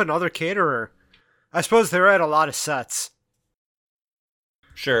assistant. They have another caterer. I suppose they're at a lot of sets.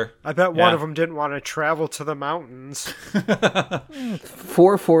 Sure. I bet one of them didn't want to travel to the mountains.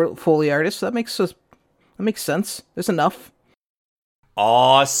 4 Foley artists. That makes sense. There's enough.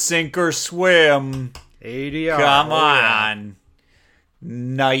 Aw, sink or swim. ADR. Come Oh, yeah. on.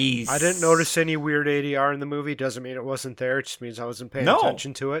 Nice. I didn't notice any weird ADR in the movie. Doesn't mean it wasn't there. It just means I wasn't paying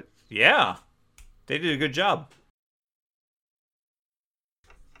attention to it. Yeah. They did a good job.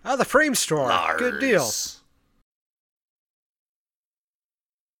 Oh, the frame store. Lars. Good deal.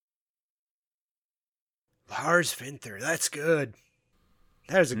 Lars Vinther. That's good.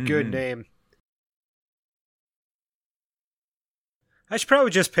 That is a good name. I should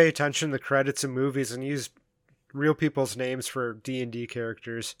probably just pay attention to the credits in movies and use real people's names for D&D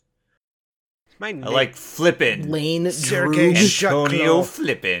characters. My name. I like Flippin'. Lane Sergei Droog. Antonio Shutcliffe.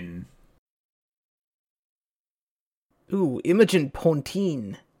 Flippin'. Ooh, Imogen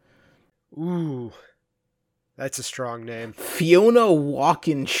Pontine. Ooh. That's a strong name. Fiona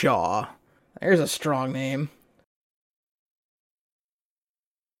Walkinshaw. There's a strong name.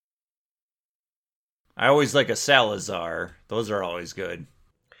 I always like a Salazar. Those are always good.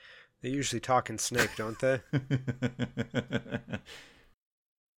 They usually talk in snake, don't they?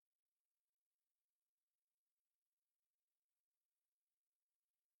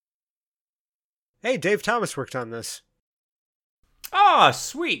 Hey, Dave Thomas worked on this. Ah,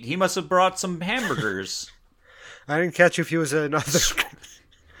 sweet. He must have brought some hamburgers. I didn't catch if he was another.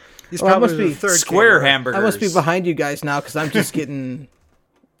 He's Well, that probably must the be third Square caterer. hamburgers. I must be behind you guys now because I'm just getting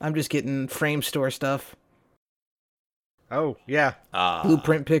frame store stuff. Oh, yeah.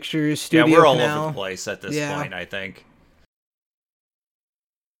 Blueprint Pictures, Yeah, Studio we're all Canal. over the place at this Yeah. point, I think.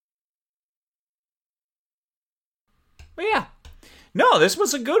 But yeah. No, this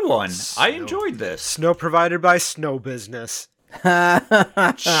was a good one. I enjoyed this. Snow provided by Snow Business.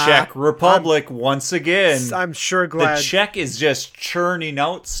 Czech Republic once again. I'm sure The glad. Czech is just churning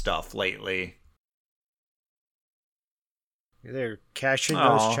out stuff lately. They're cashing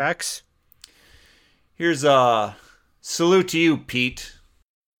Aw. those checks. Here's a salute to you, Pete.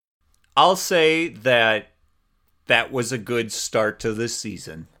 I'll say that was a good start to this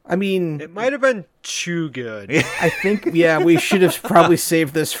season. I mean, It might have been too good. I think, yeah, we should have probably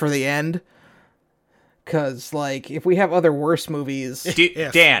saved this for the end. Because, like, if we have other worse movies...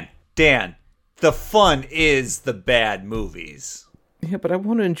 If. Dan, the fun is the bad movies. Yeah, but I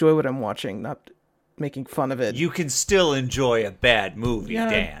want to enjoy what I'm watching, not making fun of it. You can still enjoy a bad movie,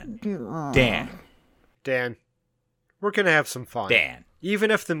 Yeah. Dan. Dan, we're going to have some fun. Dan.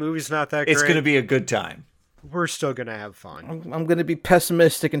 Even if the movie's not that great, It's going to be a good time. we're still going to have fun. I'm going to be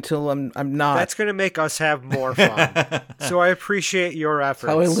pessimistic until I'm not. That's going to make us have more fun. So I appreciate your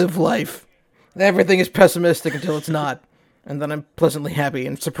efforts. how I live life. Everything is pessimistic until it's not. And then I'm pleasantly happy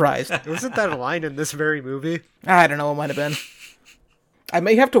and surprised. Wasn't that a line in this very movie? I don't know, it might have been. I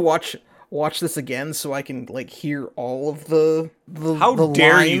may have to watch this again so I can, like, hear all of the How the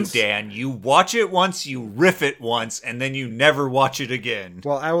dare lines. you, Dan? You watch it once, you riff it once, and then you never watch it again.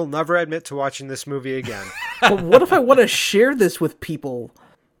 Well, I will never admit to watching this movie again. But what if I want to share this with people?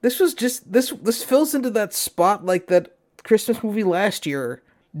 This was just this fills into that spot like that Christmas movie last year,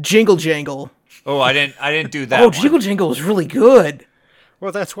 Jingle Jangle. Oh, I didn't do that. Oh, one. Jingle Jangle was really good.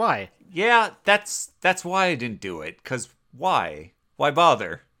 Well, that's why. Yeah, that's why I didn't do it. 'Cause why? Why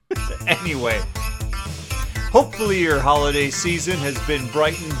bother? Anyway, Hopefully your holiday season has been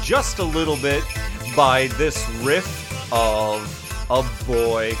brightened just a little bit by this riff of A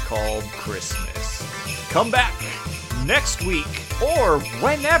Boy Called Christmas. Come back next week or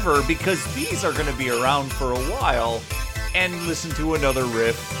whenever, because these are going to be around for a while, and listen to another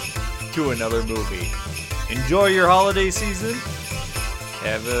riff to another movie. Enjoy your holiday season.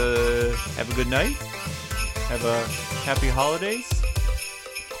 Have a good night. Have a happy holidays.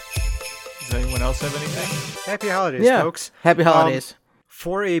 Does anyone else have anything? Happy holidays, Yeah. folks. Happy holidays.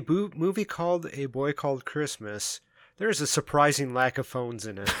 For a movie called A Boy Called Christmas, there's a surprising lack of phones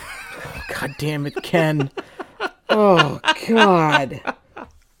in it. God damn it, Ken. Oh, God.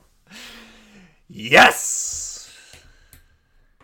 Yes!